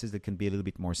the places that can be a little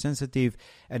bit more sensitive.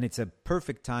 And it's a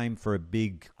perfect time for a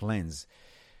big cleanse.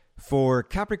 For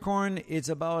Capricorn, it's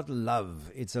about love.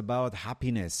 It's about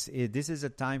happiness. This is a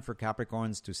time for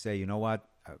Capricorns to say, you know what?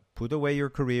 Put away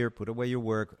your career, put away your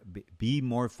work, be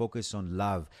more focused on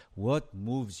love. What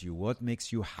moves you? What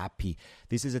makes you happy?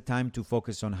 This is a time to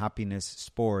focus on happiness,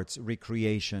 sports,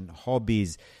 recreation,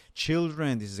 hobbies,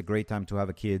 children. This is a great time to have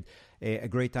a kid, a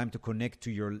great time to connect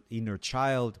to your inner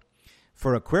child.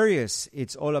 For Aquarius,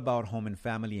 it's all about home and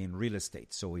family and real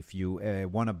estate. So if you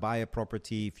want to buy a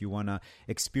property, if you want to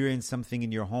experience something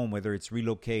in your home, whether it's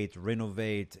relocate,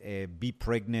 renovate, be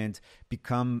pregnant,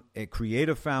 create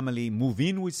a family, move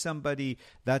in with somebody,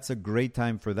 that's a great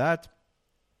time for that.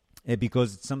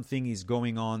 because something is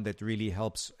going on that really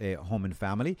helps home and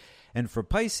family. And for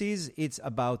Pisces, it's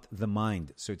about the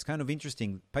mind. So it's kind of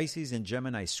interesting. Pisces and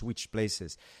Gemini switched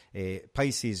places.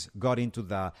 Pisces got into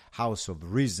the house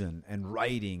of reason and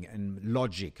writing and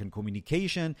logic and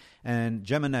communication. And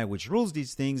Gemini, which rules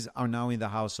these things, are now in the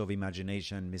house of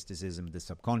imagination, mysticism, the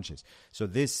subconscious. So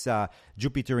this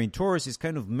Jupiter in Taurus is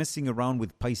kind of messing around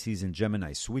with Pisces and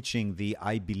Gemini, switching the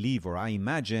I believe or I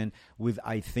imagine with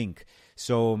I think.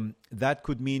 So that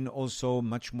could mean also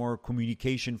much more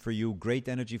communication for you, great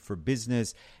energy for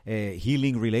business,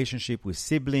 healing relationship with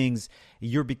siblings.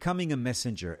 You're becoming a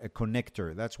messenger, a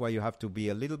connector. That's why you have to be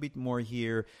a little bit more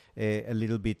here, a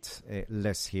little bit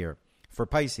less here. For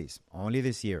Pisces, only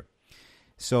this year.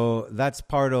 So that's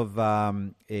part of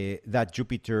that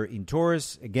Jupiter in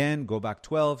Taurus. Again, go back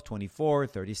 12, 24,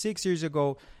 36 years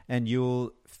ago, and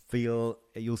you'll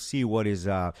see what is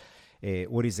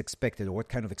expected, or what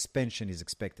kind of expansion is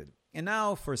expected. And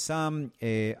now for some,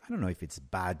 I don't know if it's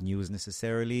bad news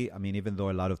necessarily. I mean, even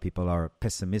though a lot of people are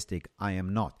pessimistic, I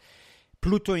am not.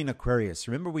 Pluto in Aquarius.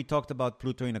 Remember, we talked about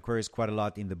Pluto in Aquarius quite a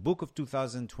lot in the book of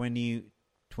 2020,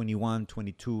 21,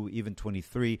 22, even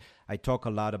 23. I talk a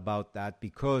lot about that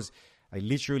because I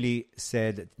literally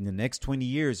said that in the next 20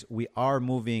 years, we are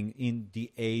moving in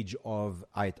the age of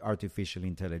artificial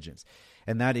intelligence.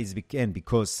 And that is, again,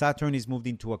 because Saturn is moved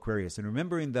into Aquarius. And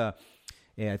remember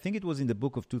I think it was in the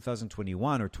book of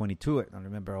 2021 or 22, I don't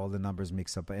remember, all the numbers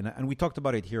mixed up. And we talked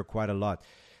about it here quite a lot.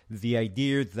 The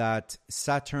idea that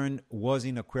Saturn was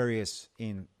in Aquarius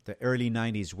in the early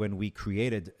 90s when we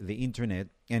created the internet,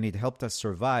 and it helped us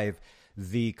survive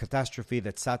the catastrophe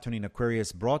that Saturn in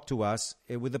Aquarius brought to us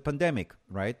with the pandemic,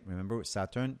 right? Remember,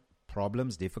 Saturn,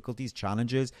 problems, difficulties,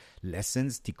 challenges,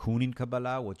 lessons, tikkun in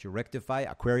Kabbalah, what you rectify,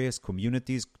 Aquarius,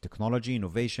 communities, technology,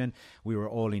 innovation. We were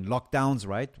all in lockdowns,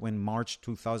 right? When March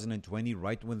 2020,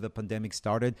 right when the pandemic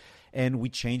started, and we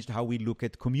changed how we look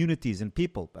at communities and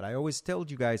people. But I always told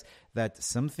you guys that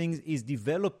something is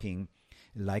developing,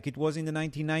 like it was in the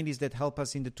 1990s that helped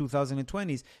us in the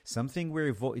 2020s, something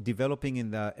we're developing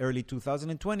in the early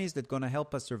 2020s that's going to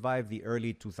help us survive the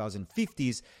early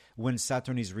 2050s when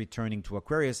Saturn is returning to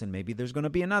Aquarius, and maybe there's going to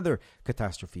be another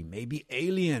catastrophe. Maybe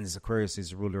aliens, Aquarius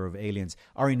is ruler of aliens,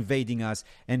 are invading us,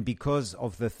 and because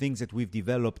of the things that we've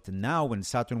developed now when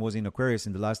Saturn was in Aquarius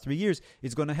in the last 3 years,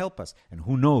 it's going to help us. And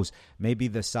who knows, maybe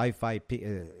the sci-fi,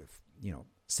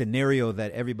 scenario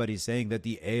that everybody's saying that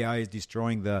the AI is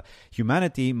destroying the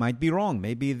humanity might be wrong.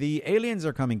 Maybe the aliens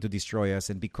are coming to destroy us,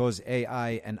 and because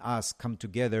AI and us come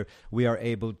together, we are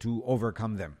able to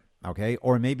overcome them. Okay?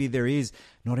 Or maybe there is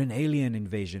not an alien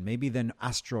invasion. Maybe an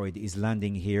asteroid is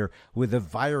landing here with a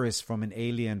virus from an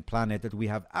alien planet that we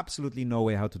have absolutely no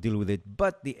way how to deal with it,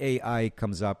 but the AI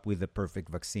comes up with the perfect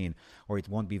vaccine. Or it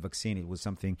won't be vaccine. It was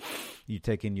something you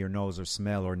take in your nose or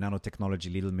smell, or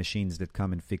nanotechnology, little machines that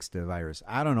come and fix the virus.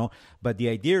 I don't know. But the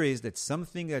idea is that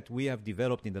something that we have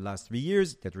developed in the last 3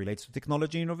 years that relates to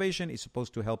technology innovation is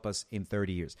supposed to help us in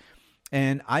 30 years.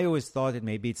 And I always thought that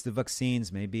maybe it's the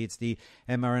vaccines, maybe it's the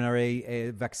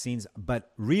mRNA vaccines.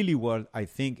 But really what I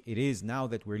think it is now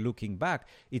that we're looking back,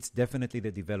 it's definitely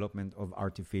the development of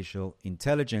artificial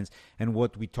intelligence. And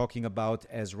what we're talking about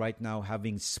as right now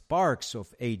having sparks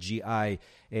of AGI,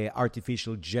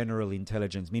 artificial general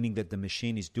intelligence, meaning that the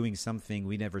machine is doing something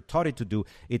we never taught it to do.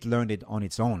 It learned it on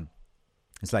its own.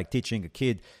 It's like teaching a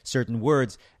kid certain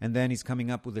words, and then he's coming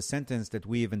up with a sentence that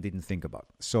we even didn't think about.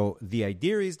 So the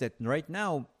idea is that right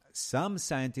now, some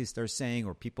scientists are saying,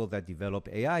 or people that develop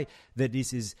AI, that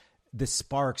this is the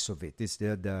sparks of it. This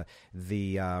the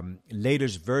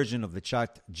latest version of the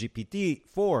Chat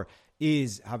GPT-4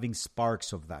 is having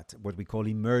sparks of that, what we call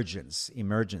emergence.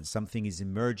 Something is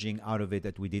emerging out of it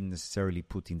that we didn't necessarily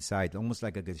put inside, almost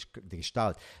like a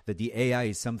gestalt, that the AI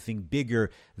is something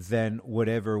bigger than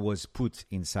whatever was put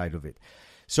inside of it.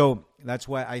 So that's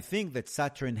why I think that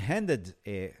Saturn handed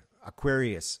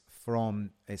Aquarius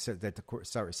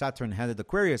Saturn handed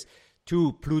Aquarius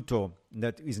to Pluto,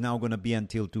 that is now going to be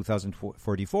until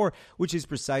 2044, which is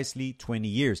precisely 20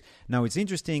 years. Now, it's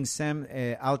interesting, Sam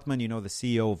Altman, the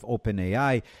CEO of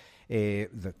OpenAI,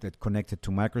 that connected to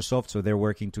Microsoft, so they're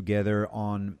working together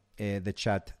on the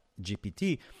Chat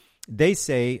GPT. They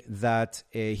say that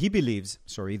he believes,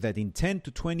 that in 10 to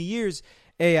 20 years,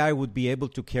 AI would be able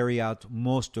to carry out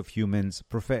most of human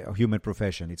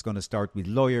profession. It's going to start with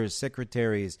lawyers,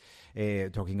 secretaries,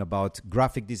 talking about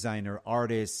graphic designer,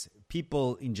 artists,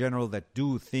 people in general that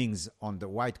do things on the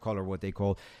white collar, what they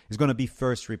call, is going to be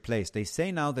first replaced. They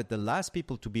say now that the last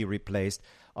people to be replaced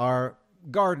are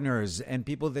gardeners and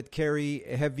people that carry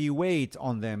heavy weight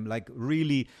on them, like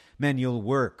really manual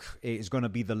work is going to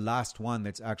be the last one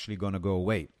that's actually going to go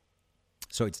away.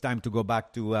 So it's time to go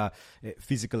back to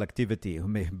physical activity,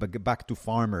 back to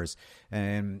farmers.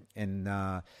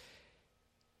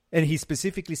 And he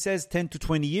specifically says 10 to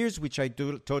 20 years, which I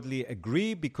do totally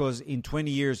agree, because in 20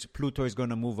 years, Pluto is going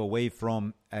to move away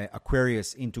from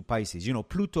Aquarius into Pisces. You know,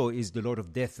 Pluto is the lord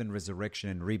of death and resurrection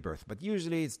and rebirth, but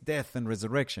usually it's death and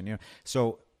resurrection. You know,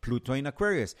 so Pluto in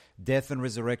Aquarius, death and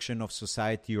resurrection of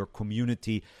society or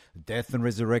community, death and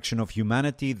resurrection of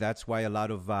humanity. That's why a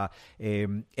lot of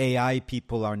AI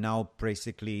people are now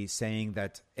basically saying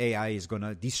that AI is going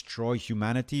to destroy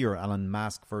humanity, or Elon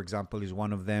Musk, for example, is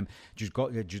one of them.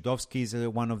 Judovsky is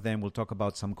one of them. We'll talk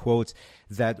about some quotes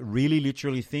that really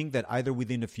literally think that either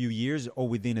within a few years or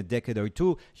within a decade or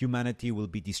two, humanity will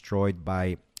be destroyed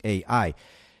by AI.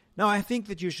 Now, I think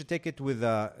that you should take it with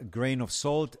a grain of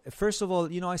salt. First of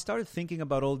all, you know, I started thinking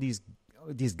about all these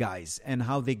guys and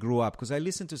how they grew up, because I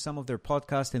listened to some of their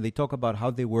podcasts and they talk about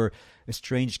how they were a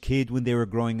strange kid when they were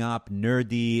growing up,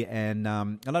 nerdy, and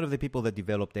a lot of the people that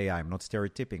developed AI, I'm not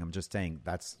stereotyping, I'm just saying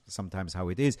that's sometimes how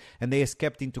it is, and they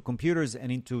escaped into computers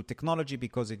and into technology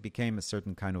because it became a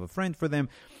certain kind of a friend for them.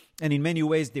 And in many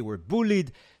ways, they were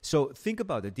bullied. So think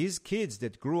about it. These kids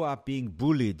that grew up being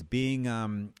bullied,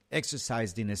 being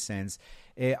exercised in a sense,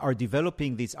 are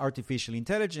developing this artificial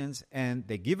intelligence, and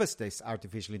they give us this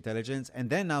artificial intelligence, and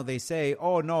then now they say,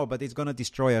 oh no, but it's going to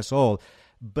destroy us all.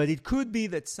 But it could be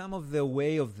that some of the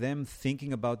way of them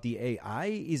thinking about the AI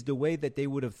is the way that they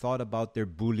would have thought about their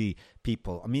bully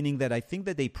people. Meaning that I think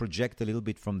that they project a little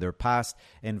bit from their past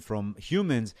and from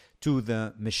humans to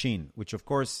the machine, which of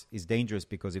course is dangerous,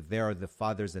 because if they are the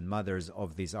fathers and mothers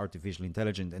of this artificial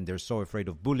intelligence and they're so afraid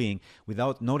of bullying,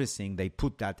 without noticing, they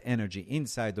put that energy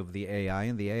inside of the AI,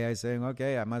 and the AI is saying,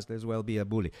 okay, I must as well be a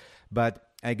bully. But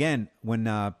again, when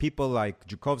people like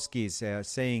Jukovsky is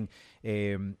saying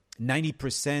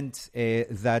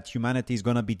 90% that humanity is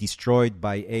going to be destroyed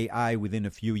by AI within a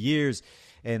few years,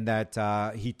 and that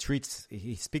he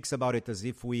speaks about it as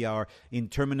if we are in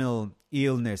terminal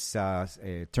illness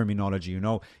terminology. You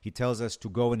know, he tells us to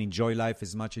go and enjoy life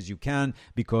as much as you can,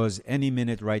 because any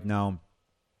minute right now,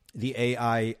 the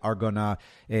AI are going to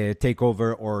take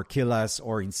over or kill us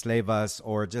or enslave us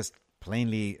or just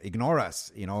plainly ignore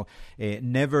us. You know,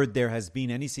 never there has been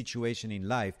any situation in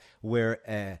life where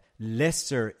a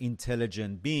lesser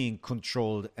intelligent being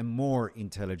controlled a more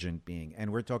intelligent being.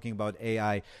 And we're talking about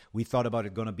AI. We thought about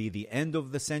it going to be the end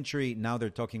of the century. Now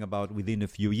they're talking about within a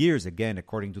few years, again,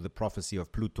 according to the prophecy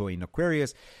of Pluto in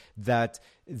Aquarius, that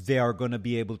they are going to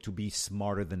be able to be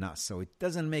smarter than us. So it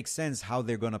doesn't make sense how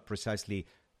they're going to precisely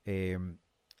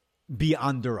be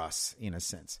under us, in a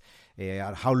sense.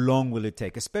 How long will it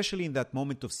take? Especially in that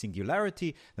moment of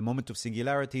singularity. The moment of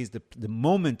singularity is the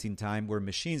moment in time where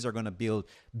machines are going to build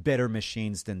better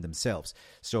machines than themselves.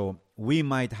 So we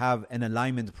might have an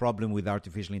alignment problem with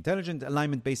artificial intelligence.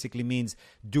 Alignment basically means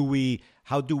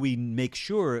how do we make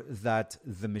sure that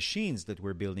the machines that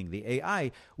we're building, the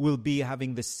AI, will be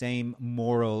having the same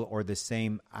moral or the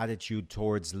same attitude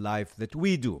towards life that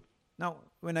we do. Now,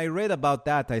 when I read about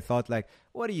that, I thought, like,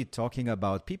 what are you talking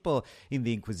about? People in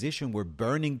the Inquisition were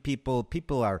burning people.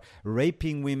 People are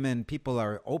raping women. People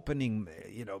are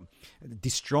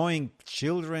destroying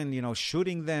children,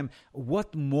 shooting them.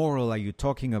 What moral are you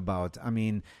talking about? I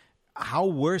mean, how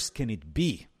worse can it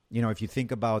be? If you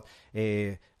think about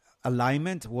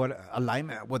alignment, what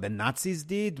the Nazis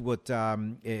did, what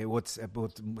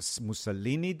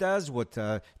Mussolini does, what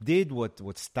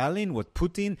Stalin, what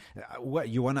Putin, what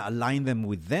you want to align them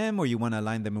with them, or you want to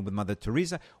align them with Mother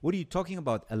Teresa? What are you talking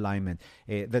about alignment?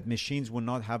 That machines will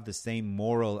not have the same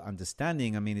moral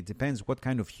understanding. I mean, it depends what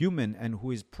kind of human and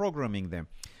who is programming them.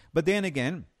 But then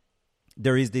again,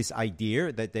 there is this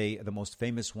idea that the most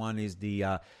famous one is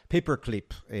the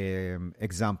paperclip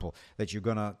example, that you're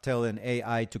going to tell an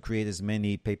AI to create as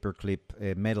many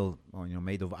paperclip metal, or,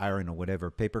 made of iron or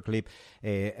whatever, paperclip,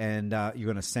 and you're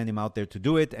going to send him out there to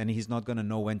do it, and he's not going to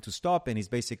know when to stop, and he's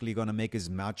basically going to make as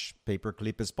much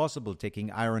paperclip as possible,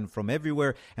 taking iron from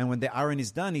everywhere. And when the iron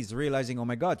is done, he's realizing, oh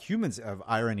my God, humans have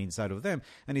iron inside of them,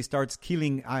 and he starts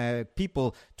killing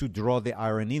people to draw the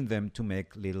iron in them to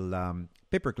make little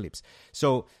paper clips.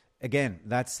 So again,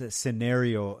 that's a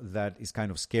scenario that is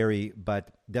kind of scary,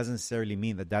 but doesn't necessarily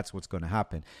mean that that's what's going to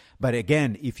happen. But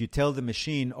again, if you tell the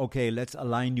machine, okay, let's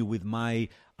align you with my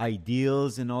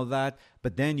ideals and all that,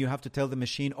 but then you have to tell the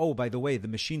machine, oh, by the way, the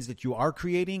machines that you are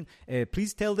creating,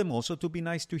 please tell them also to be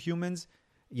nice to humans.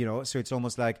 So it's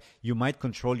almost like you might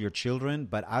control your children,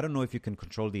 but I don't know if you can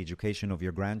control the education of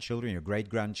your grandchildren, your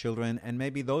great-grandchildren, and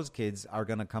maybe those kids are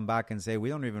going to come back and say, we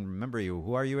don't even remember you.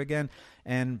 Who are you again?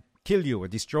 And kill you or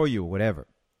destroy you, whatever.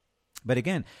 But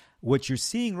again, what you're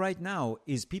seeing right now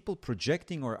is people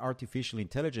projecting our artificial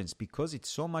intelligence because it's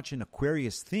so much an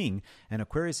Aquarius thing, and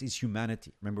Aquarius is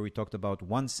humanity. Remember, we talked about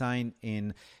one sign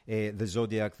in the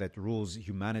zodiac that rules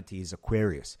humanity is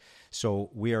Aquarius.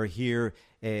 So we are here,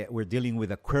 we're dealing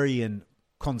with Aquarian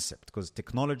concept, because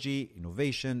technology,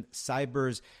 innovation,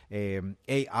 cybers,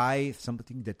 AI,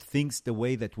 something that thinks the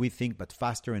way that we think but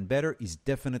faster and better, is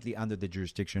definitely under the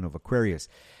jurisdiction of Aquarius.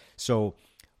 So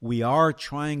we are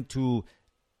trying to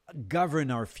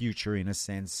govern our future in a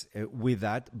sense with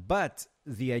that, but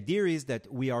the idea is that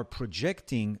we are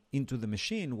projecting into the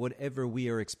machine whatever we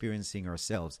are experiencing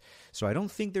ourselves. So I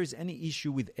don't think there's any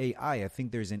issue with AI. I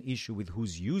think there's an issue with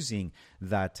who's using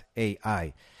that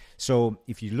AI. So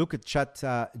if you look at Chat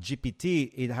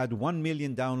GPT, it had 1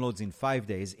 million downloads in 5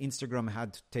 days. Instagram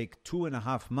had to take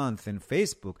 2.5 months. And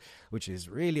Facebook, which is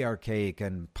really archaic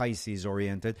and Pisces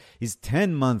oriented, is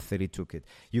 10 months that it took it.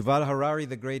 Yuval Harari,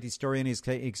 the great historian, is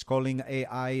calling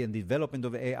AI and the development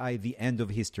of AI the end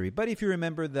of history. But if you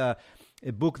remember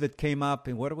a book that came up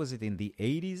in, what was it, in the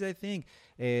 80s, I think,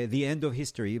 The End of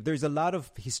History. There's a lot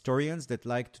of historians that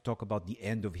like to talk about the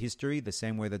end of history, the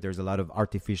same way that there's a lot of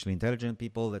artificial intelligent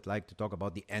people that like to talk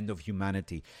about the end of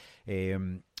humanity.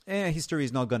 History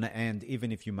is not going to end,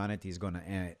 even if humanity is going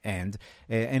to end,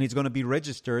 and it's going to be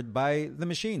registered by the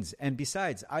machines. And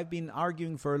besides, I've been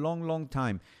arguing for a long, long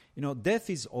time, death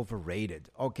is overrated.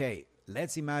 Okay,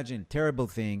 let's imagine, terrible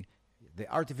thing, the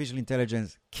artificial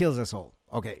intelligence kills us all.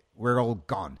 Okay, we're all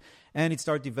gone. And it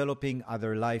starts developing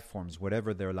other life forms,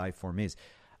 whatever their life form is.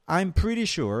 I'm pretty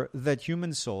sure that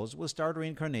human souls will start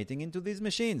reincarnating into these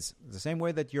machines. The same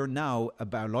way that you're now a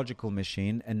biological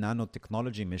machine, a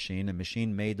nanotechnology machine, a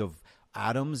machine made of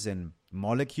atoms and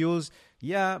molecules.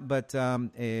 Yeah, but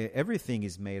everything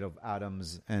is made of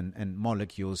atoms and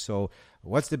molecules. So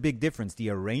what's the big difference?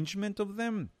 The arrangement of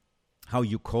them? How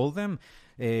you call them?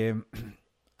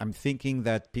 I'm thinking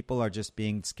that people are just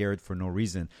being scared for no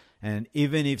reason. And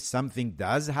even if something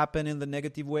does happen in the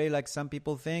negative way, like some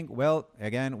people think, well,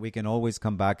 again, we can always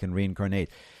come back and reincarnate.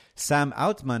 Sam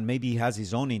Altman, maybe he has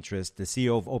his own interest, the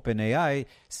CEO of OpenAI,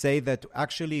 say that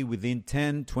actually within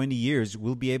 10, 20 years,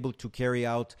 we'll be able to carry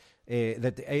out,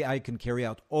 that the AI can carry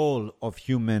out all of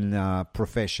human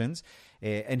professions.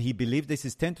 And he believed this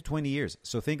is 10 to 20 years.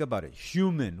 So think about it.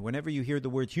 Human. Whenever you hear the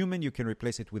word human, you can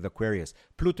replace it with Aquarius.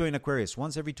 Pluto in Aquarius,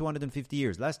 once every 250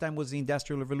 years. Last time was the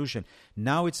Industrial Revolution.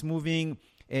 Now it's moving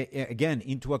again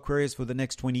into Aquarius for the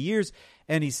next 20 years.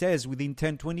 And he says within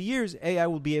 10, 20 years, AI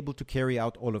will be able to carry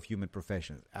out all of human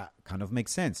professions. Kind of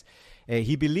makes sense.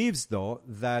 He believes, though,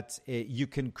 that you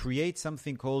can create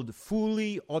something called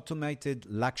fully automated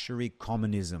luxury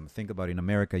communism. Think about it. In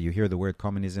America, you hear the word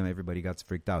communism, everybody gets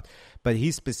freaked out. But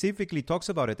he specifically talks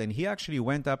about it, and he actually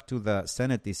went up to the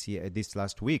Senate this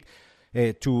last week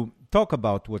to talk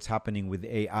about what's happening with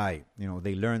AI.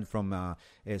 They learned from a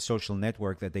social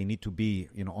network that they need to be,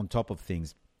 on top of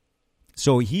things.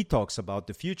 So he talks about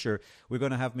the future. We're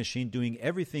going to have machine doing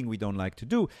everything we don't like to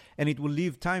do, and it will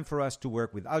leave time for us to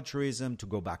work with altruism, to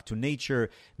go back to nature,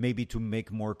 maybe to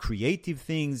make more creative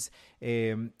things,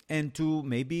 and to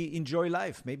maybe enjoy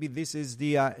life. Maybe this is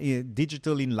the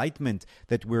digital enlightenment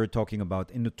that we're talking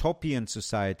about, an utopian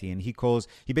society. And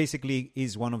he basically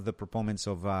is one of the proponents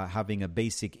of having a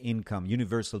basic income,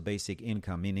 universal basic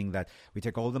income, meaning that we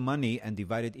take all the money and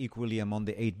divide it equally among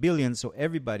the 8 billion, so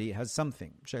everybody has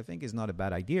something, which I think is not a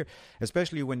bad idea,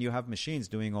 especially when you have machines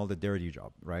doing all the dirty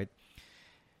job, right?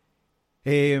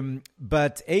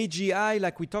 But AGI,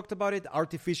 like we talked about it,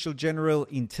 artificial general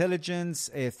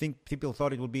intelligence, I think people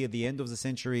thought it would be at the end of the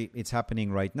century. It's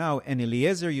happening right now. And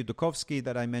Eliezer Yudkowsky,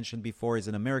 that I mentioned before, is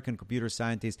an American computer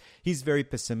scientist. He's very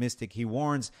pessimistic. He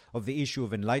warns of the issue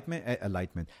of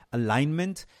alignment,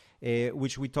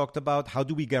 which we talked about. How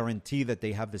do we guarantee that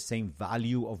they have the same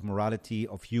value of morality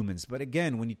of humans? But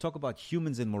again, when you talk about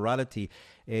humans and morality,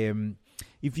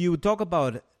 if you talk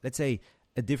about, let's say,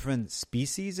 a different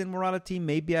species in morality,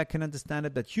 maybe I can understand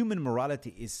it. But human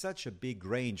morality is such a big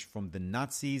range, from the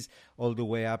Nazis all the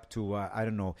way up to,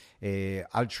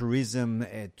 altruism.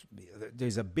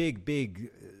 There's a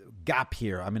big gap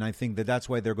here. I mean, I think that's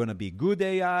why there are going to be good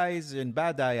AIs and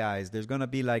bad AIs. There's going to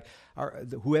be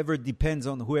whoever depends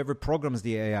on whoever programs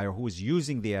the AI or who is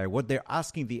using the AI, what they're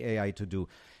asking the AI to do.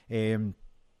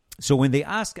 So when they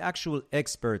ask actual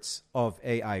experts of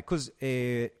AI, because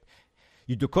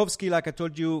Yudokovsky, like I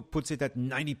told you, puts it at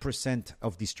 90%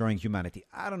 of destroying humanity.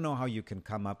 I don't know how you can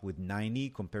come up with 90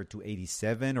 compared to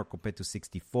 87 or compared to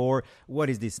 64. What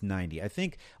is this 90? I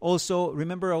think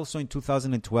remember also in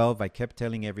 2012, I kept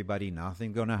telling everybody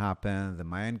nothing's going to happen. The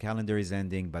Mayan calendar is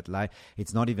ending, but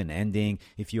it's not even ending.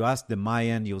 If you ask the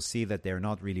Mayan, you'll see that they're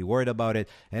not really worried about it.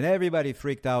 And everybody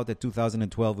freaked out that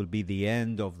 2012 will be the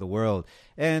end of the world.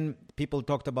 And people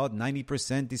talked about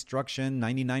 90% destruction,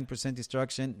 99%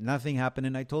 destruction. Nothing happened.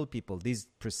 And I told people this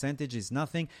percentage is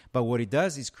nothing. But what it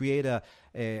does is create a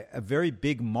very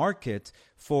big market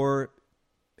for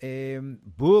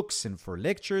books and for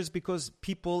lectures, because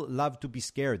people love to be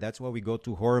scared. That's why we go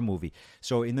to horror movie.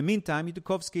 So in the meantime,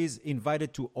 Yudokovsky is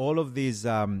invited to all of these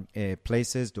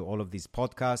places, to all of these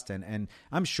podcasts, and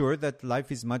I'm sure that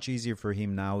life is much easier for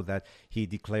him now that he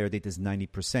declared it as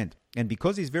 90%. And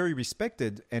because he's very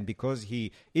respected, and because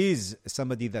he is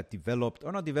somebody that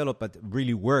but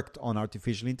really worked on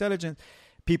artificial intelligence,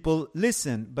 people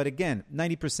listen. But again,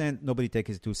 90%, nobody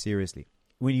takes it too seriously.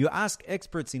 When you ask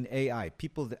experts in AI,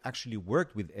 people that actually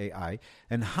worked with AI,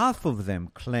 and half of them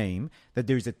claim that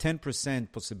there is a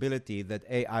 10% possibility that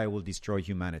AI will destroy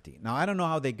humanity. Now, I don't know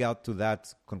how they got to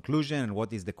that conclusion and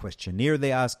what is the questionnaire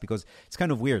they asked, because it's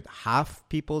kind of weird. Half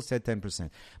people said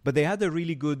 10%. But they had a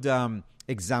really good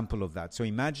example of that. So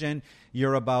imagine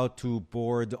you're about to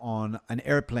board on an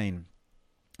airplane,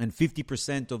 and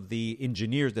 50% of the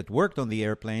engineers that worked on the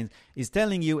airplane is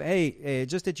telling you, hey,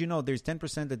 just that you know, there's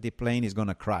 10% that the plane is going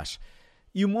to crash.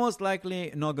 You're most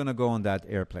likely not going to go on that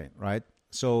airplane, right?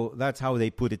 So that's how they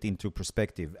put it into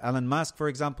perspective. Elon Musk, for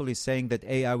example, is saying that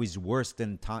AI is worse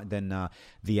than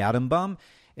the atom bomb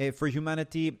for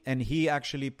humanity, and he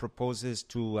actually proposes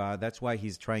to, that's why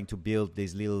he's trying to build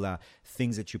these little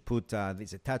things that you put,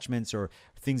 these attachments or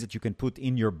things that you can put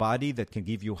in your body that can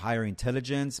give you higher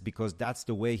intelligence, because that's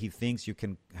the way he thinks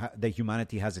that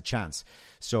humanity has a chance.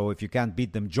 So if you can't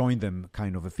beat them, join them,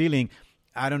 kind of a feeling.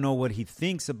 I don't know what he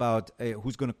thinks about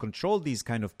who's going to control these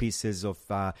kind of pieces of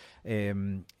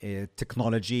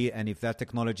technology. And if that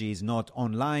technology is not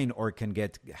online or can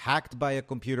get hacked by a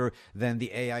computer, then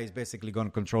the AI is basically going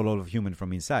to control all of human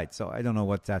from inside. So I don't know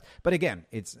what's that. But again,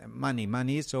 it's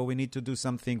money. So we need to do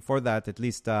something for that. At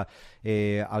least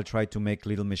I'll try to make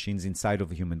little machines inside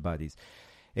of human bodies.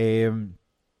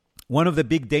 One of the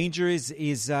big dangers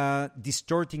is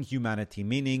distorting humanity,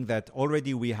 meaning that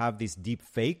already we have this deep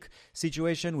fake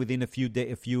situation. Within a few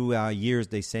years,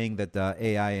 they're saying that the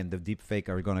AI and the deep fake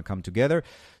are going to come together.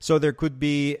 So there could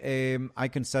be, I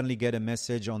can suddenly get a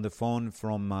message on the phone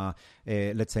from,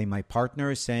 let's say, my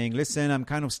partner saying, listen, I'm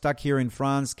kind of stuck here in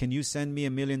France. Can you send me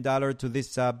 $1 million to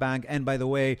this bank? And by the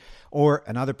way, or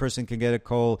another person can get a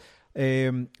call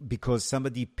because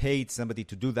somebody paid somebody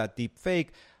to do that deep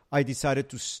fake. I decided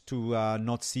to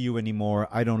not see you anymore.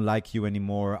 I don't like you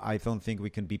anymore. I don't think we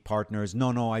can be partners.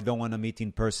 No, I don't want to meet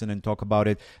in person and talk about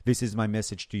it. This is my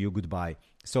message to you. Goodbye.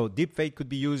 So deepfake could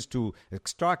be used to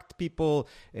extract people,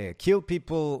 kill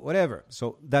people, whatever.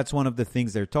 So that's one of the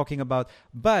things they're talking about.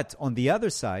 But on the other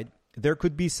side, there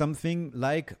could be something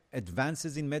like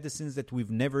advances in medicines that we've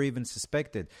never even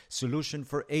suspected. Solution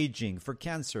for aging, for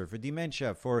cancer, for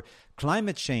dementia, for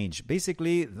climate change.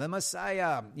 Basically, the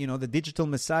Messiah, the digital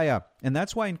Messiah. And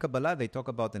that's why in Kabbalah they talk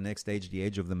about the next age, the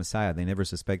age of the Messiah. They never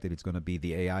suspected it's going to be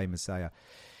the AI Messiah.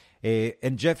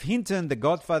 And Jeff Hinton, the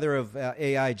godfather of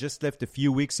AI, just left a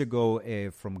few weeks ago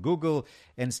from Google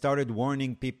and started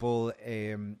warning people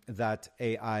that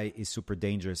AI is super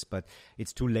dangerous, but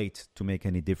it's too late to make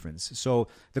any difference. So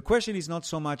the question is not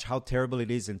so much how terrible it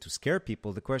is and to scare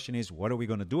people. The question is, what are we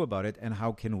going to do about it and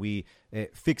how can we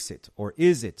fix it? Or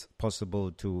is it possible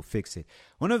to fix it?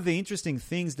 One of the interesting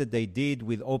things that they did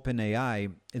with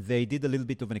OpenAI, they did a little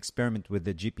bit of an experiment with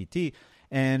the GPT,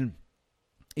 and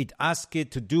it asked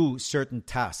it to do certain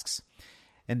tasks.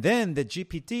 And then the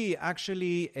GPT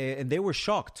actually, and they were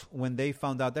shocked when they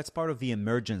found out, that's part of the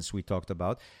emergence we talked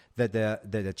about, that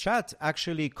the chat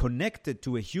actually connected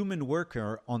to a human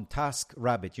worker on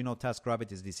TaskRabbit.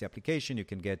 TaskRabbit is this application. You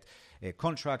can get a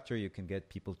contractor, you can get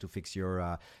people to fix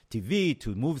your TV,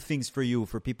 to move things for you,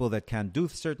 for people that can't do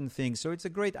certain things. So it's a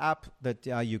great app that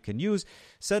you can use.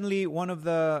 Suddenly, one of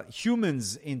the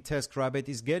humans in TaskRabbit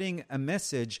is getting a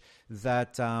message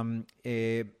that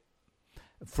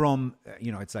from,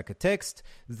 it's like a text,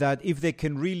 that if they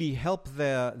can really help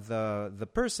the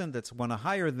person that's want to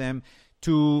hire them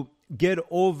to get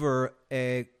over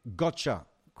a gotcha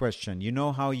question. You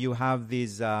know how you have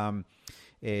these the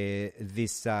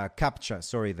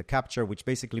CAPTCHA, which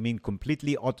basically means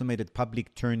completely automated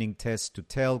public Turing tests to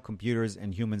tell computers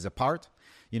and humans apart.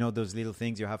 You know, those little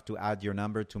things you have to add your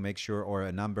number to make sure, or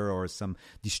a number or some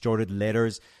distorted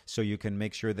letters, so you can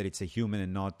make sure that it's a human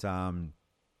and not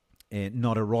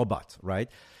a robot, right?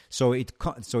 So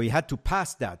he had to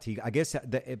pass that. I guess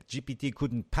the GPT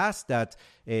couldn't pass that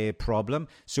problem,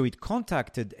 so it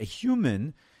contacted a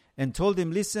human and told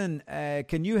him, listen,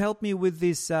 can you help me with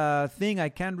this thing? I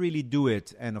can't really do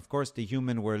it. And of course, the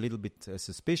human were a little bit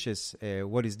suspicious.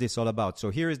 What is this all about?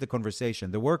 So here is the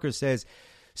conversation. The worker says,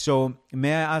 so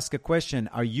may I ask a question?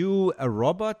 Are you a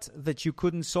robot that you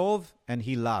couldn't solve? And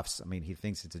he laughs. I mean, he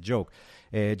thinks it's a joke.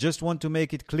 Just want to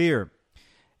make it clear.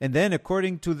 And then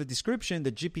according to the description,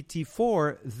 the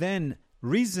GPT-4 then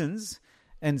reasons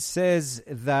and says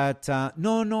that,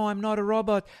 no, I'm not a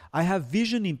robot. I have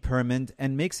vision impairment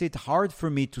and makes it hard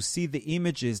for me to see the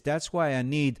images. That's why I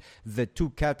need the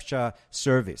 2CAPTCHA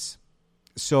service.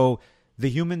 So the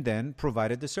human then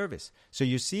provided the service. So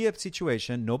you see a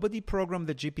situation, nobody programmed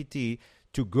the GPT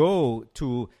to go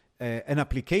to an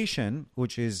application,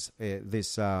 which is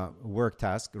this work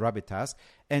task, rabbit task,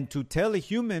 and to tell a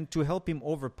human to help him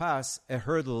overpass a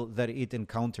hurdle that it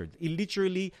encountered. It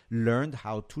literally learned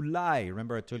how to lie.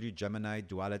 Remember, I told you Gemini,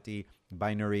 duality,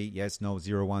 binary, yes, no,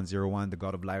 0, 1, 0, 1, the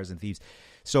god of liars and thieves.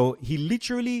 So he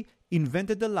literally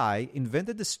invented the lie,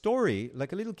 invented the story,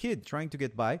 like a little kid trying to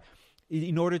get by,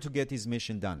 in order to get his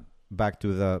mission done. Back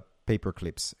to the paper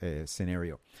clips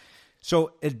scenario.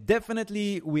 So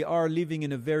definitely we are living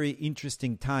in a very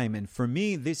interesting time. And for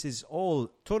me, this is all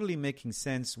totally making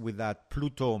sense with that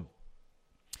Pluto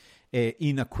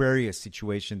in Aquarius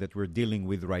situation that we're dealing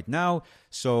with right now.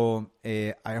 So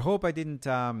I hope I didn't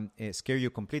scare you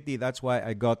completely. That's why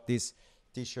I got this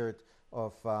T-shirt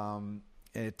of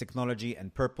technology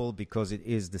and purple, because it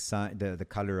is the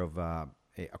color of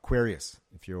Aquarius,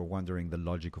 if you're wondering the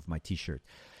logic of my T-shirt.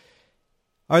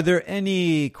 Are there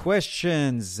any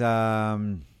questions? Yeah,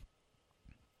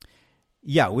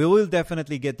 we will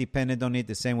definitely get dependent on it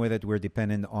the same way that we're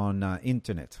dependent on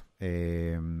internet.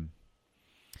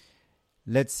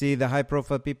 Let's see, the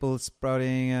high-profile people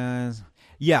sprouting.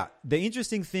 Yeah, the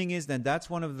interesting thing is that that's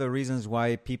one of the reasons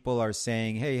why people are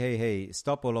saying, hey,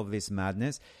 stop all of this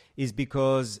madness, is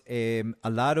because a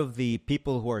lot of the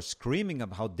people who are screaming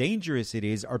about how dangerous it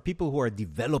is are people who are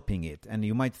developing it. And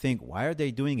you might think, why are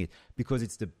they doing it? Because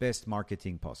it's the best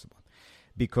marketing possible.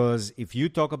 Because if you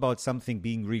talk about something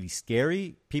being really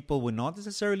scary, people will not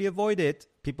necessarily avoid it.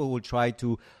 People will try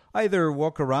to either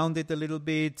walk around it a little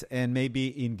bit and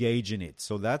maybe engage in it.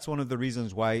 So that's one of the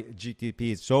reasons why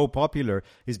GTP is so popular,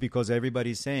 is because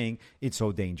everybody's saying it's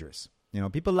so dangerous. You know,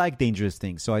 people like dangerous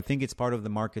things. So I think it's part of the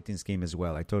marketing scheme as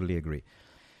well. I totally agree.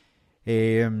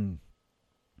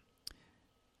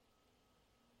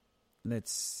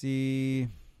 Let's see.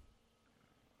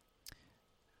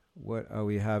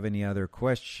 We have any other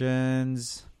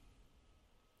questions?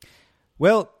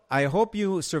 Well, I hope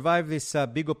you survive this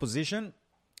big opposition,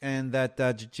 and that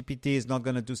GPT is not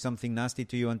going to do something nasty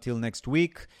to you until next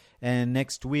week. And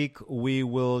next week, we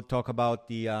will talk about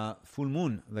the full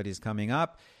moon that is coming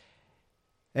up.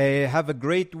 Have a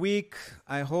great week.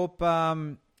 I hope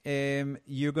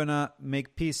you're going to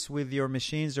make peace with your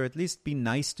machines, or at least be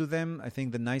nice to them. I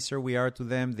think the nicer we are to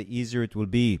them, the easier it will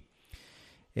be.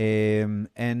 And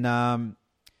have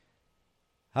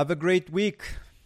a great week.